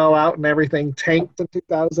prices fell out and everything tanked in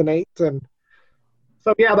 2008. And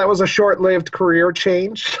so, yeah, that was a short-lived career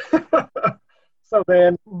change. So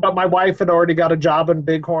then, but my wife had already got a job in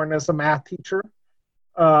Bighorn as a math teacher.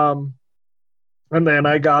 Um, and then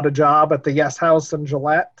I got a job at the Yes House in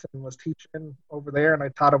Gillette and was teaching over there, and I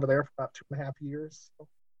taught over there for about 2.5 years. So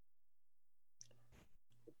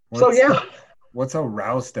What's yeah. what's a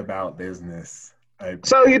roustabout business?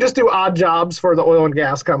 So you just do odd jobs for the oil and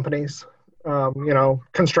gas companies,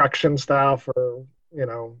 construction stuff or,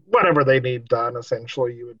 whatever they need done.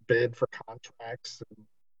 Essentially, you would bid for contracts and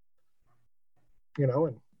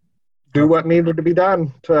do what needed to be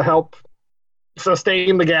done to help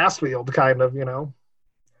sustain the gas field, kind of.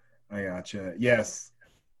 I gotcha. Yes,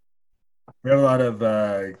 we have a lot of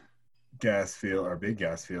big gas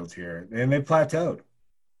fields here, and they plateaued.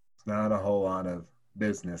 It's not a whole lot of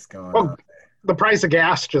business going Well, on. the price of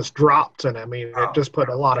gas just dropped, and I mean, it Oh, just put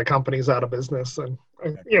a lot of companies out of business. And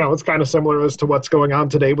it's kind of similar as to what's going on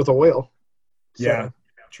today with oil. yeah, So,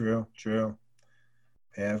 true, true.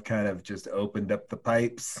 They have kind of just opened up the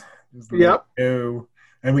pipes. Just let yep. it go.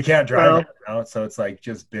 And we can't drive Well, it now, so it's like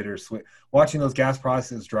just bittersweet. Watching those gas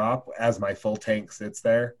prices drop as my full tank sits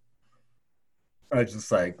there, I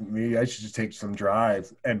just like maybe I should just take some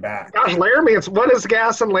drives and back. gosh, Laramie, what is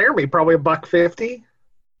gas in Laramie? Probably $1.50.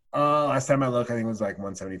 Last time I looked, I think it was like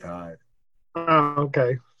 175. Oh,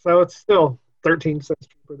 okay. So it's still 13 cents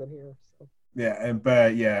cheaper than here. So. Yeah,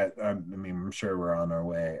 but yeah, I mean, I'm sure we're on our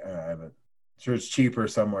way. I'm sure it's cheaper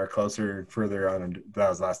somewhere closer, further on. That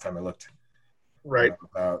was the last time I looked. Right.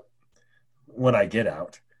 About when I get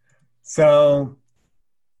out. So,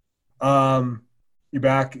 you're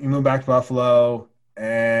back. You moved back to Buffalo,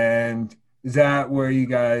 and is that where you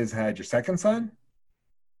guys had your second son?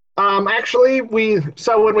 Actually,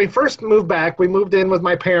 when we first moved back, we moved in with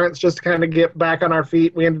my parents just to kind of get back on our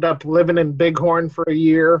feet. We ended up living in Bighorn for a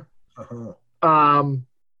year. Uh-huh.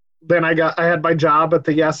 Then I had my job at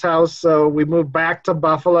the Yes House, so we moved back to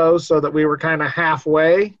Buffalo so that we were kind of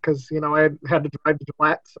halfway because I had to drive to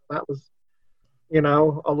Gillette, so that was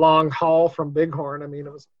a long haul from Bighorn. I mean,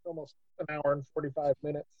 it was almost an hour and 45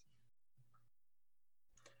 minutes.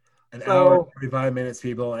 An hour and 45 minutes,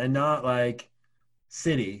 people, and not like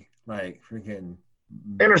city, like freaking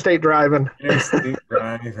interstate driving. Interstate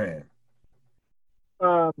driving.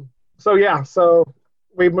 So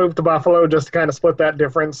we moved to Buffalo just to kind of split that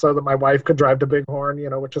difference so that my wife could drive to Bighorn,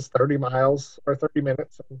 which is 30 miles or 30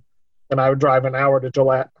 minutes, and I would drive an hour to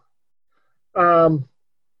Gillette.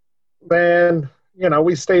 Then,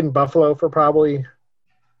 we stayed in Buffalo for probably,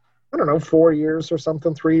 I don't know, 4 years or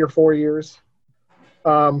something, 3 or 4 years.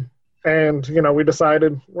 Um, and we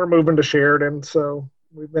decided we're moving to Sheridan, so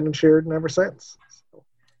we've been in Sheridan ever since. So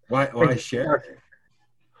I Why think, Sheridan?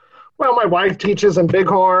 well, my wife teaches in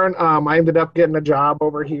Bighorn. I ended up getting a job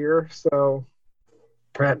over here, so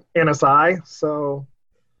at NSI. So,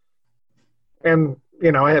 and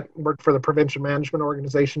I had worked for the Prevention Management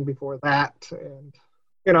Organization before that, and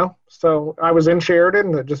so I was in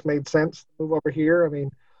Sheridan. It just made sense to move over here. I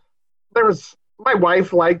mean, there was my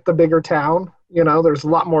wife liked the bigger town. There's a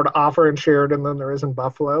lot more to offer in Sheridan than there is in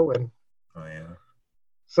Buffalo, and Oh yeah.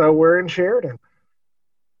 so we're in Sheridan.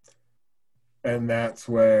 And that's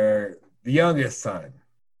where the youngest son.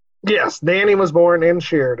 Yes, Danny was born in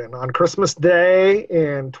Sheridan on Christmas Day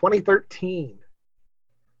in 2013.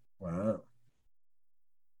 Wow.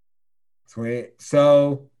 Sweet.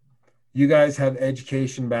 So you guys have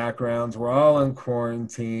education backgrounds. We're all in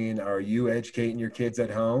quarantine. Are you educating your kids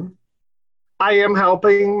at home? I am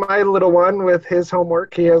helping my little one with his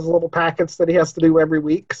homework. He has little packets that he has to do every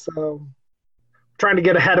week, so trying to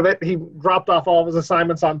get ahead of it. He dropped off all of his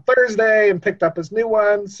assignments on Thursday and picked up his new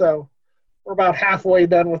one, so we're about halfway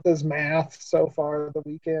done with his math so far the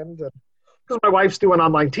weekend. And because my wife's doing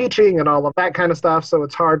online teaching and all of that kind of stuff, so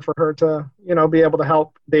it's hard for her to, be able to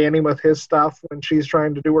help Danny with his stuff when she's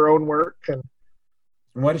trying to do her own work. And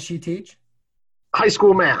And what does she teach? high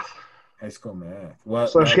school math. High school math.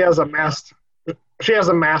 What? So she has a master. She has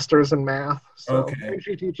a master's in math. So Okay.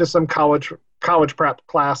 she teaches some college prep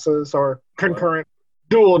classes or concurrent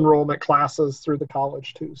dual enrollment classes through the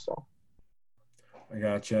college too. So I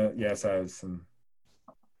gotcha. Yes, I have some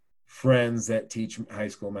friends that teach high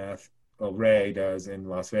school math. Well, Ray does in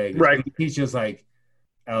Las Vegas. right. He teaches like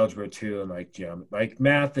algebra 2 and like like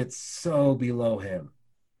math that's so below him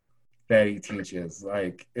that he teaches.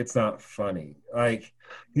 Like it's not funny. Like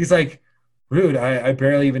he's like, Rude, I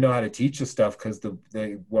barely even know how to teach this stuff because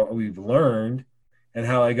what we've learned and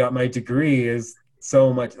how I got my degree is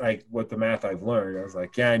so much like what the math I've learned. I was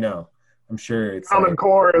like, yeah, I know. I'm sure it's Common like,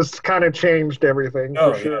 Core has kind of changed everything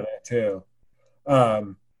oh for yeah, sure. that too.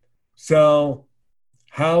 Um, so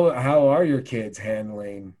how are your kids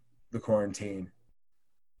handling the quarantine?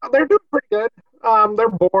 They're doing pretty good. They're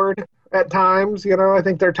bored at times. I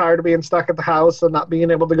think they're tired of being stuck at the house and not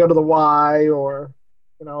being able to go to the Y or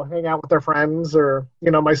hang out with their friends. Or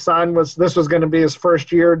my son this was going to be his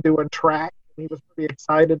first year doing track. He was pretty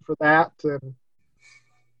excited for that and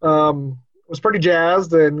was pretty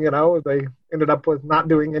jazzed. And they ended up with not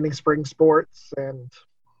doing any spring sports, and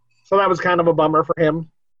so that was kind of a bummer for him.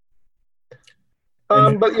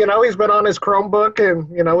 And But he's been on his Chromebook, and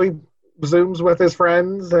he Zooms with his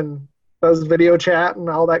friends and does video chat and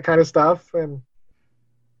all that kind of stuff. And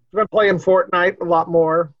he's been playing Fortnite a lot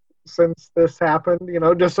more since this happened,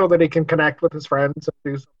 just so that he can connect with his friends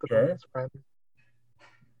and do something sure. with his friends.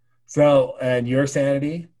 So, and your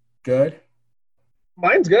sanity, good?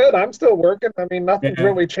 Mine's good. I'm still working. I mean, nothing's Yeah.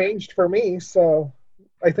 really changed for me. So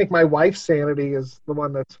I think my wife's sanity is the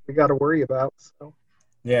one that we got to worry about. So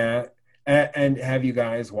Yeah. And have you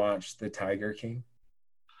guys watched The Tiger King?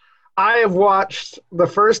 I have watched the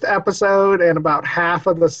first episode and about half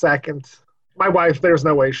of the second. My wife, there's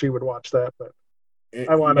no way she would watch that, but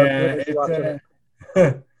I want to Yeah, finish watching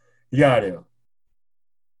it. you gotta.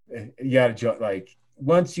 You gotta like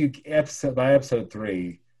once you episode by episode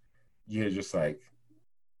 3, you're just like,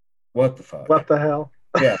 what the fuck? What the hell?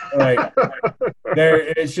 Yeah, like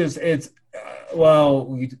there.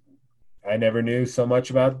 I never knew so much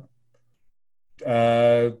about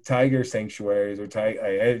tiger sanctuaries or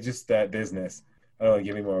tiger. Just that business. I don't want to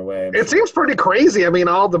give any more away. It seems pretty crazy. I mean,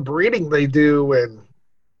 all the breeding they do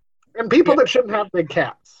and people that shouldn't have big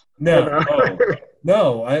cats. No,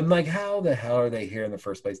 no. I'm like, how the hell are they here in the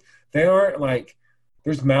first place? They aren't like,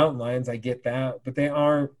 there's mountain lions. I get that, but they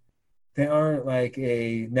aren't like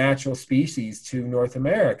a natural species to North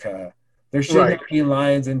America. There should not be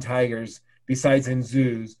lions and tigers besides in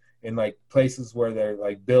zoos in like places where they're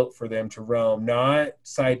like built for them to roam, not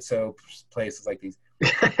sideshow places like these.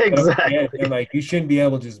 Exactly. And like you shouldn't be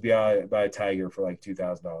able to just be out by a tiger for like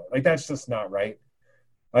 $2,000. Like that's just not right.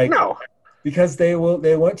 Like no, because they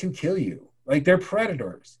want to kill you. Like they're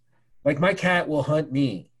predators. Like my cat will hunt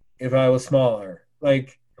me if I was smaller.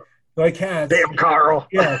 Like my cat. Damn Carl.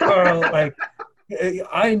 Yeah, Carl. Like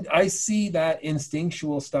I see that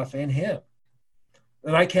instinctual stuff in him,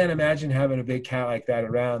 and I can't imagine having a big cat like that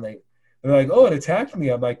around. They're like, oh, it attacked me.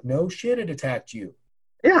 I'm like, no shit, it attacked you.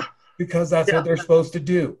 Yeah. Because that's what they're supposed to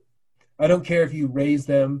do. I don't care if you raise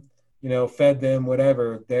them, fed them,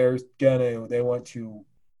 whatever. Eventually,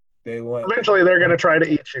 they're going to try to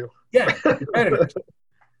eat you. Yeah, predators.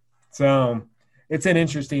 So it's an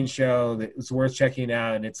interesting show that it's worth checking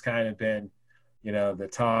out, and it's kind of been the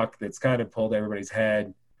talk that's kind of pulled everybody's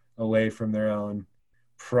head away from their own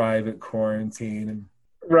private quarantine.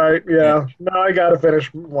 Right. And, Yeah. No, I got to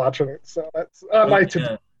finish watching it. So that's on oh, my to.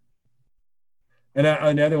 yeah. And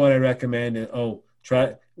another one I recommend is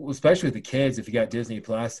try, especially with the kids, if you got Disney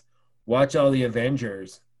Plus, watch all the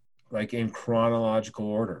Avengers like in chronological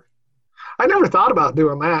order. I never thought about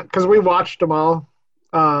doing that because we watched them all.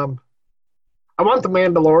 Um, I want the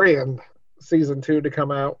Mandalorian season 2 to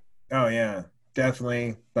come out. Oh yeah,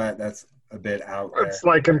 definitely, but that's a bit out there. It's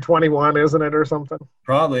like in 21, isn't it, or something?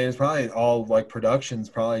 Probably it's probably all like production's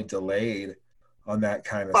probably delayed on that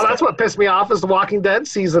kind of Well, stuff. that's what pissed me off is the Walking Dead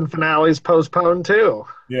season finale is postponed too.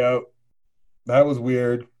 Yeah, that was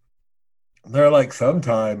weird. They're like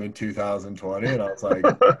sometime in 2020, and I was like,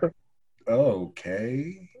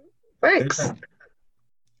 okay. There's Thanks. a,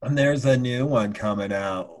 and there's a new one coming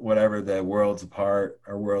out, whatever the Worlds Apart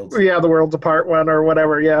or Worlds. Yeah, the Worlds Apart one or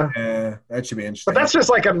whatever. Yeah, Yeah, that should be but interesting. that's just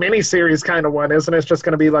like a mini series kind of one, isn't it? It's just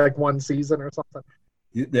going to be like one season or something.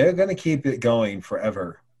 They're going to keep it going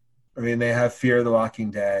forever. I mean, they have Fear of the Walking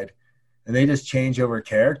Dead, and they just change over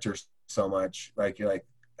characters so much. Like you're like,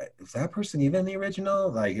 is that person even the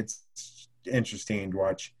original? Like it's interesting to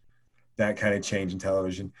watch that kind of change in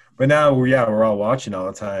television. But now we're all watching all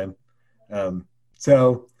the time.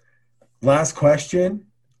 So last question.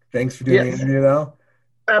 Thanks for doing the Yes, interview though.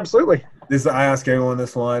 absolutely. I ask everyone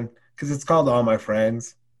this one because it's called All My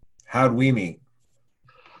Friends. How'd we meet?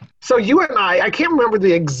 So you and I can't remember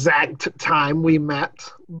the exact time we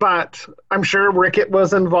met, but I'm sure Rickett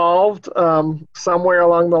was involved somewhere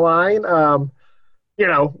along the line.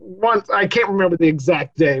 Once I can't remember the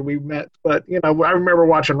exact day we met, but I remember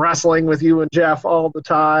watching wrestling with you and Jeff all the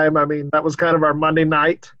time. I mean, that was kind of our Monday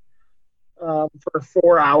night for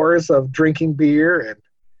 4 hours of drinking beer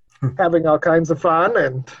and having all kinds of fun,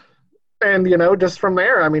 and just from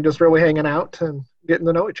there, I mean, just really hanging out and getting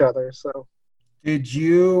to know each other. So Did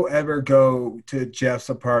you ever go to Jeff's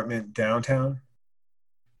apartment downtown?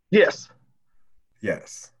 yes,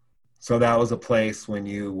 Yes. So that was a place when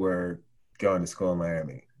you were going to school in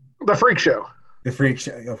Miami. the freak show. The freak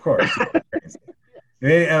show, of course. I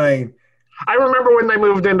mean, I remember when they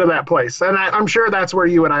moved into that place, and I'm sure that's where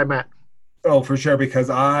you and I met. oh, for sure, because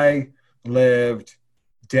I lived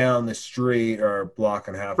down the street or a block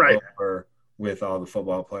and a half Right. over with all the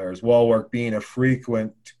football players. Walwork being a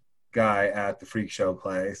frequent guy at the freak show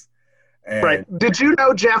place. Right. And Did you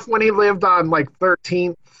know Jeff when he lived on like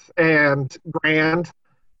 13th and Grand?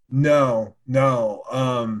 no.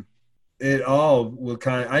 It all will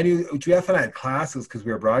kind of, I knew Jeff and I had classes because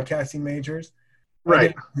we were broadcasting majors. I Right.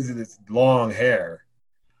 did because of this long hair.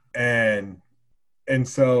 And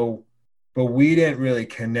so, but we didn't really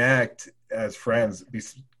connect as friends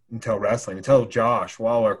until wrestling, until Josh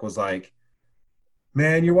Walwork was like,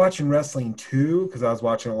 man, you're watching wrestling too? Because I was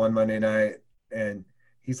watching it one Monday night, and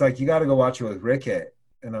he's like, you got to go watch it with Rickett.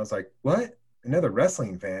 And I was like, what? Another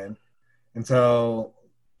wrestling fan? And so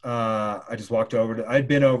I just walked I'd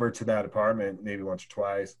been over to that apartment maybe once or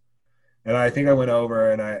twice. And I think I went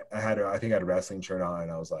over and I think I had a wrestling shirt on.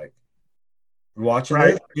 And I was like, we're watching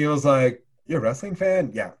Right. this? He was like, you're a wrestling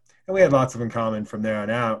fan? Yeah. And we had lots of in common from there on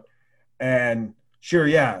out. And sure,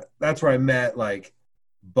 yeah, that's where I met like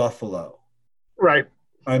Buffalo. Right.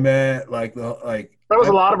 I met like That was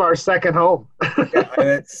a lot of our second home. yeah, I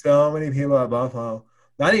met so many people at Buffalo.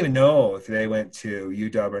 I didn't even know if they went to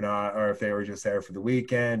UW or not, or if they were just there for the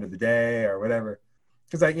weekend or the day or whatever.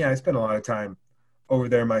 Because I spent a lot of time over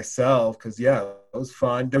there myself. Because yeah, it was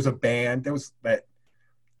fun. There was a band. There was that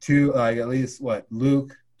two, like at least what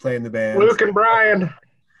Luke played in the band. Luke and Brian.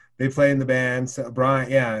 They played in the band. So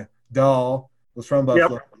Brian, yeah, Dahl was from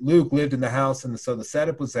Buffalo. Yep. Luke lived in the house, and so the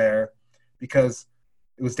setup was there because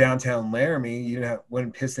it was downtown Laramie.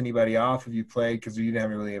 Wouldn't piss anybody off if you played because you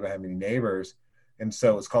didn't really ever have any neighbors. And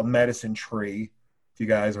so it's called Medicine Tree. If you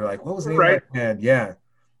guys are like, what was the name Right. of that band? Yeah.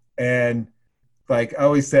 And like I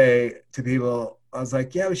always say to people, I was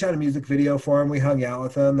like, yeah, we shot a music video for them. We hung out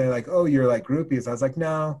with them. They're like, oh, you're like groupies. I was like,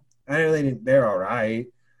 no, I really didn't. They're all right.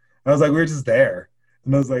 I was like, we were just there.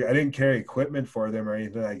 And I was like, I didn't carry equipment for them or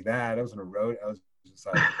anything like that. I was on a road. I was just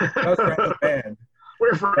like, I was friends with the band.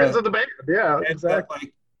 We're friends of the band. Yeah, And exactly.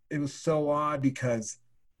 like, it was so odd because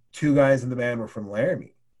two guys in the band were from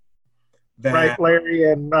Laramie. Right.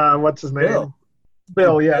 Larry and what's his name? Bill.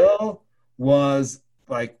 Bill, yeah. Bill was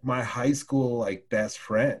like my high school like best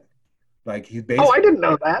friend. Like he Oh, basically, I didn't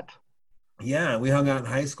know that. yeah, we hung out in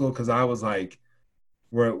high school because I was like,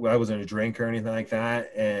 I wasn't a drinker or anything like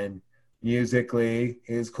that, and musically,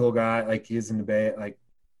 he was a cool guy. Like he's in the band, like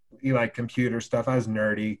he liked computer stuff. I was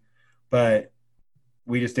nerdy, but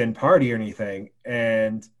we just didn't party or anything.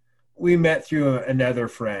 And we met through another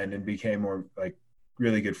friend and became more like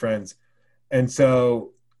really good friends. And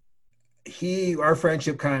so our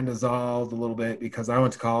friendship kind of dissolved a little bit because I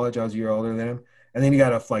went to college. I was a year older than him, and then he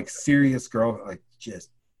got a like serious girl, like just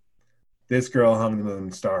this girl hung the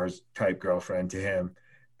moon stars type girlfriend to him,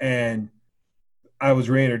 and I was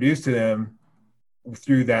reintroduced to them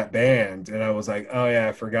through that band, and I was like, oh yeah,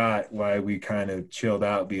 I forgot why we kind of chilled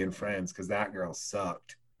out being friends because that girl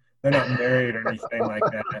sucked. They're not married or anything like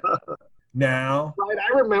that now. Right,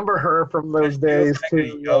 I remember her from those She was days like a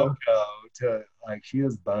too. Yoko to like she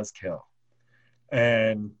was buzzkill,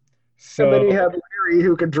 and And then you so had Larry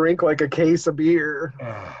who could drink like a case of beer.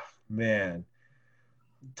 oh, man,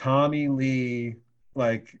 Tommy Lee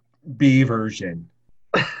like B version,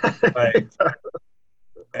 like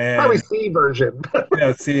Probably and C version.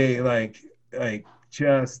 see like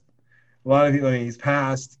just a lot of people. I mean, he's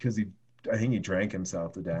passed because I think he drank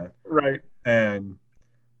himself to death, Right. and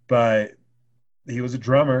but he was a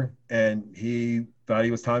drummer and he thought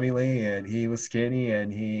he was Tommy Lee and he was skinny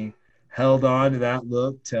and he held on to that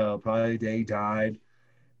look till probably the day he died.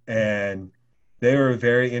 And they were a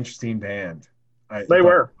very interesting band. They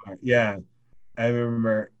were. Yeah, I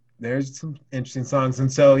remember there's some interesting songs.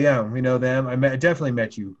 And so, yeah, we know them. I definitely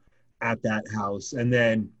met you at that house. And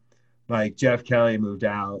then like Jeff Kelly moved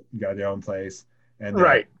out, got their own place. And then,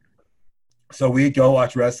 Right. so we'd go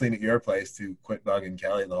watch wrestling at your place to quit bugging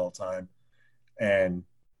Kelly the whole time. And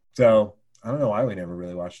so I don't know why we never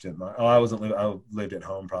really watched it. I lived at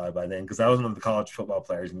home probably by then because I wasn't one of the college football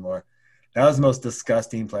players anymore. That was the most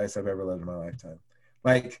disgusting place I've ever lived in my lifetime.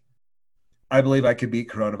 Like, I believe I could beat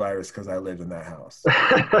coronavirus because I lived in that house.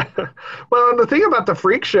 Well, and the thing about the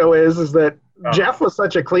freak show is that Oh. Jeff was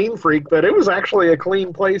such a clean freak that it was actually a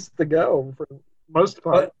clean place to go for most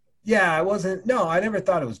part. But yeah, I never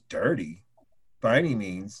thought it was dirty by any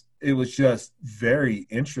means. It was just very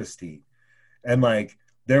interesting. And like,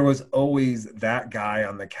 there was always that guy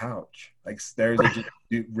on the couch. Like, there's a just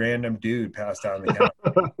random dude passed out on the couch.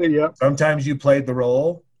 Yeah. Sometimes you played the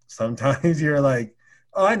role. Sometimes you're like,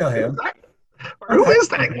 oh, I know him. Who is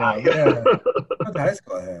that guy? Yeah. I went to high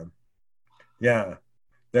school with him. Yeah.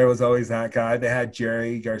 There was always that guy. They had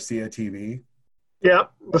Jerry Garcia TV.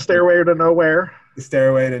 Yep. The Stairway to Nowhere. The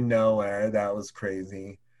Stairway to Nowhere. That was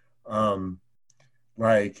crazy.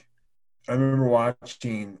 Like, I remember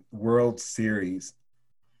watching World Series.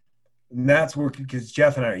 And that's where, because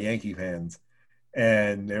Jeff and I are Yankee fans,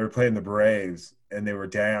 and they were playing the Braves, and they were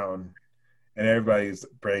down, and everybody's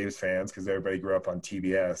Braves fans because everybody grew up on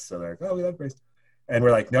TBS. So they're like, oh, we love Braves. And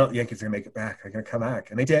we're like, no, the Yankees are going to make it back. They're going to come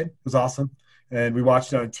back. And they did. It was awesome. And we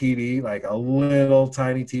watched it on TV, like a little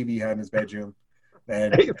tiny TV he had in his bedroom.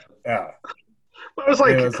 And yeah. It was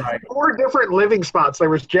like 4 different living spots. There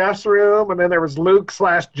was Jeff's room, and then there was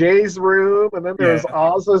Luke/Jay's room, and then there was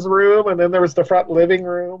Oz's room, and then there was the front living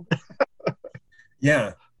room.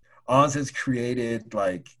 Yeah. Oz has created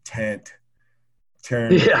like tent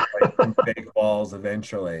turned like fake walls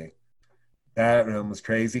eventually. That room was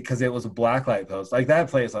crazy because it was a blacklight post. Like that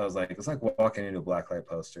place, I was like, it's like walking into a blacklight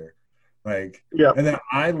poster. Like, yeah. And then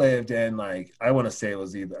I lived in like, I want to say it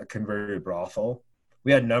was either a converted brothel.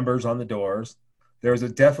 We had numbers on the doors. There was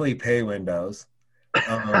definitely pay windows.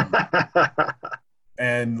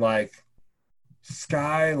 And like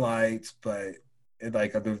skylights, but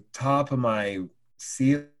like at the top of my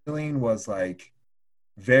ceiling was like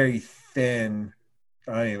very thin.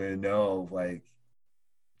 I don't even know, like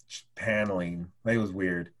paneling. Like, it was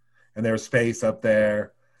weird. And there was space up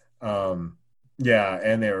there. Yeah,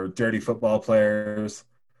 and they were dirty football players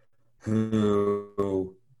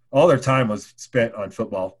who all their time was spent on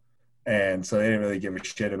football. And so they didn't really give a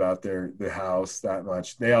shit about the house that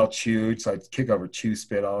much. They all chewed, so I'd kick over chew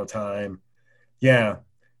spit all the time. Yeah,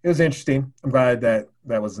 it was interesting. I'm glad that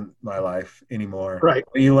wasn't my life anymore. Right.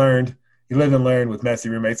 But you live and learn with messy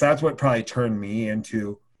roommates. That's what probably turned me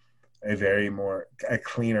into a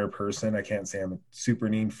cleaner person. I can't say I'm a super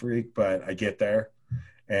neat freak, but I get there.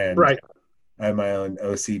 And right. I have my own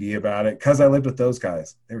OCD about it because I lived with those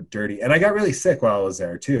guys. They were dirty. And I got really sick while I was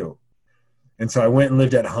there too. And so I went and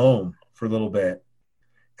lived at home for a little bit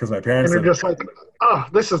because my parents. And they're just like, oh,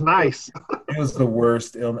 this is nice. It was the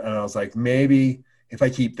worst illness. And I was like, maybe if I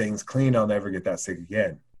keep things clean, I'll never get that sick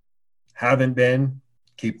again. Haven't been.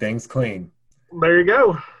 Keep things clean. There you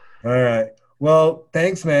go. All right. Well,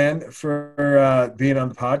 thanks, man, for being on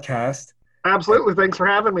the podcast. Absolutely. Thanks for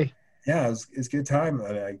having me. Yeah, it's a good time.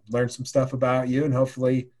 I learned some stuff about you, and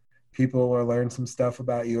hopefully people will learn some stuff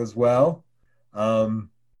about you as well.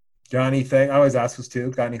 Got anything? I always ask us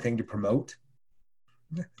too. Got anything to promote?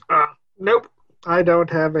 Nope. I don't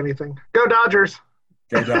have anything. Go Dodgers.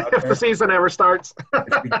 Go if the Dodgers. season ever starts.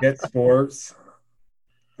 If we get sports,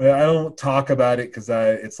 I don't talk about it because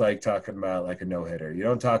it's like talking about like a no hitter. You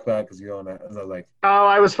don't talk about it because you don't. I was like, Oh,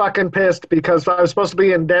 I was fucking pissed because I was supposed to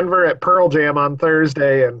be in Denver at Pearl Jam on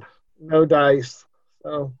Thursday and no dice.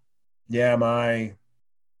 So yeah, my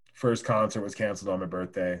first concert was canceled on my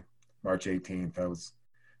birthday, March 18th. I was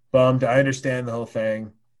bummed. I understand the whole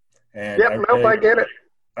thing, and yep, nope, I get it.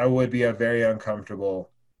 I would be a very uncomfortable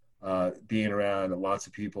being around lots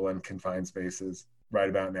of people in confined spaces right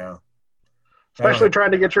about now. Especially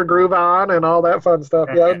trying to get your groove on and all that fun stuff.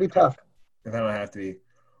 Yeah, it would be tough. If I don't have to be.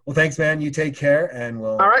 Well, thanks, man. You take care, and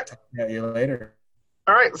we'll all right. talk to you later.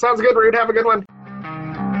 All right, sounds good, Rude. Have a good one.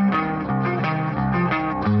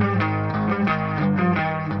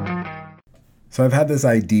 So I've had this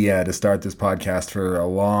idea to start this podcast for a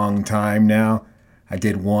long time now. I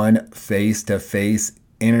did one face-to-face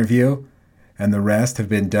interview, and the rest have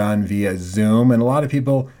been done via Zoom. And a lot of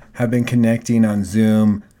people have been connecting on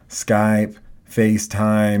Zoom, Skype,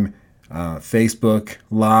 FaceTime, Facebook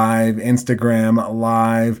Live, Instagram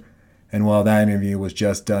Live. And well, that interview was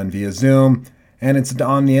just done via Zoom, and it's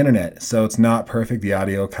on the internet, so it's not perfect. The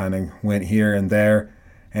audio kind of went here and there.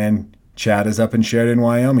 And Chad is up in Sheridan,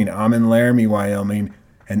 Wyoming. I'm in Laramie, Wyoming.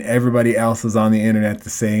 And everybody else is on the internet at the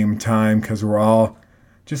same time because we're all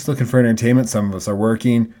just looking for entertainment. Some of us are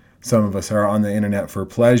working. Some of us are on the internet for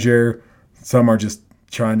pleasure. Some are just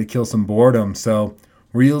trying to kill some boredom. So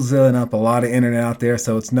we're using up a lot of internet out there.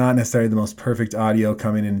 So it's not necessarily the most perfect audio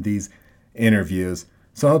coming into these interviews.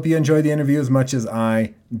 So I hope you enjoyed the interview as much as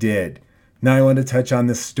I did. Now I wanted to touch on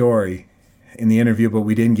this story in the interview, but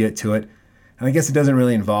we didn't get to it. And I guess it doesn't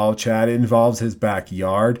really involve Chad. It involves his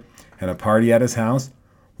backyard and a party at his house.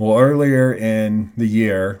 Well, earlier in the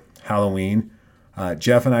year, Halloween,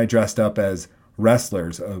 Jeff and I dressed up as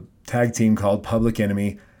wrestlers, a tag team called Public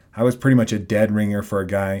Enemy. I was pretty much a dead ringer for a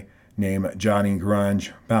guy named Johnny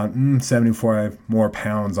Grunge, about 74 more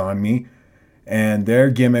pounds on me. And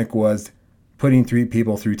their gimmick was putting 3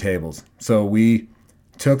 people through tables. So we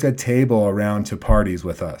took a table around to parties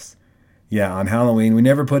with us. Yeah, on Halloween, we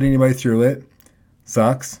never put anybody through it.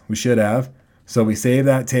 Sucks. We should have. So we saved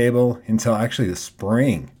that table until actually the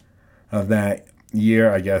spring of that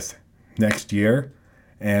year, I guess, next year.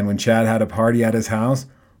 And when Chad had a party at his house,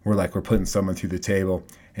 we're putting someone through the table.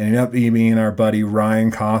 And it ended up being our buddy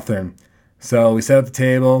Ryan Cawthorn. So we set up the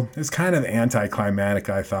table. It was kind of anticlimactic,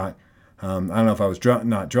 I thought. I don't know if I was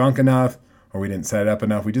not drunk enough or we didn't set it up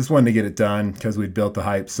enough. We just wanted to get it done because we'd built the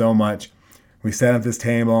hype so much. We set up this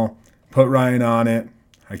table, put Ryan on it.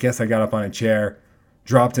 I guess I got up on a chair,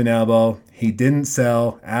 dropped an elbow. He didn't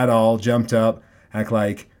sell at all, jumped up, act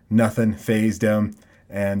like nothing fazed him.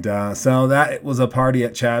 And so that was a party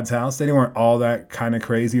at Chad's house. They weren't all that kind of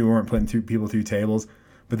crazy. We weren't putting people through tables.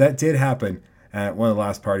 But that did happen at one of the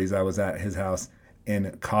last parties I was at his house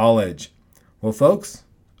in college. Well, folks,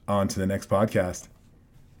 on to the next podcast.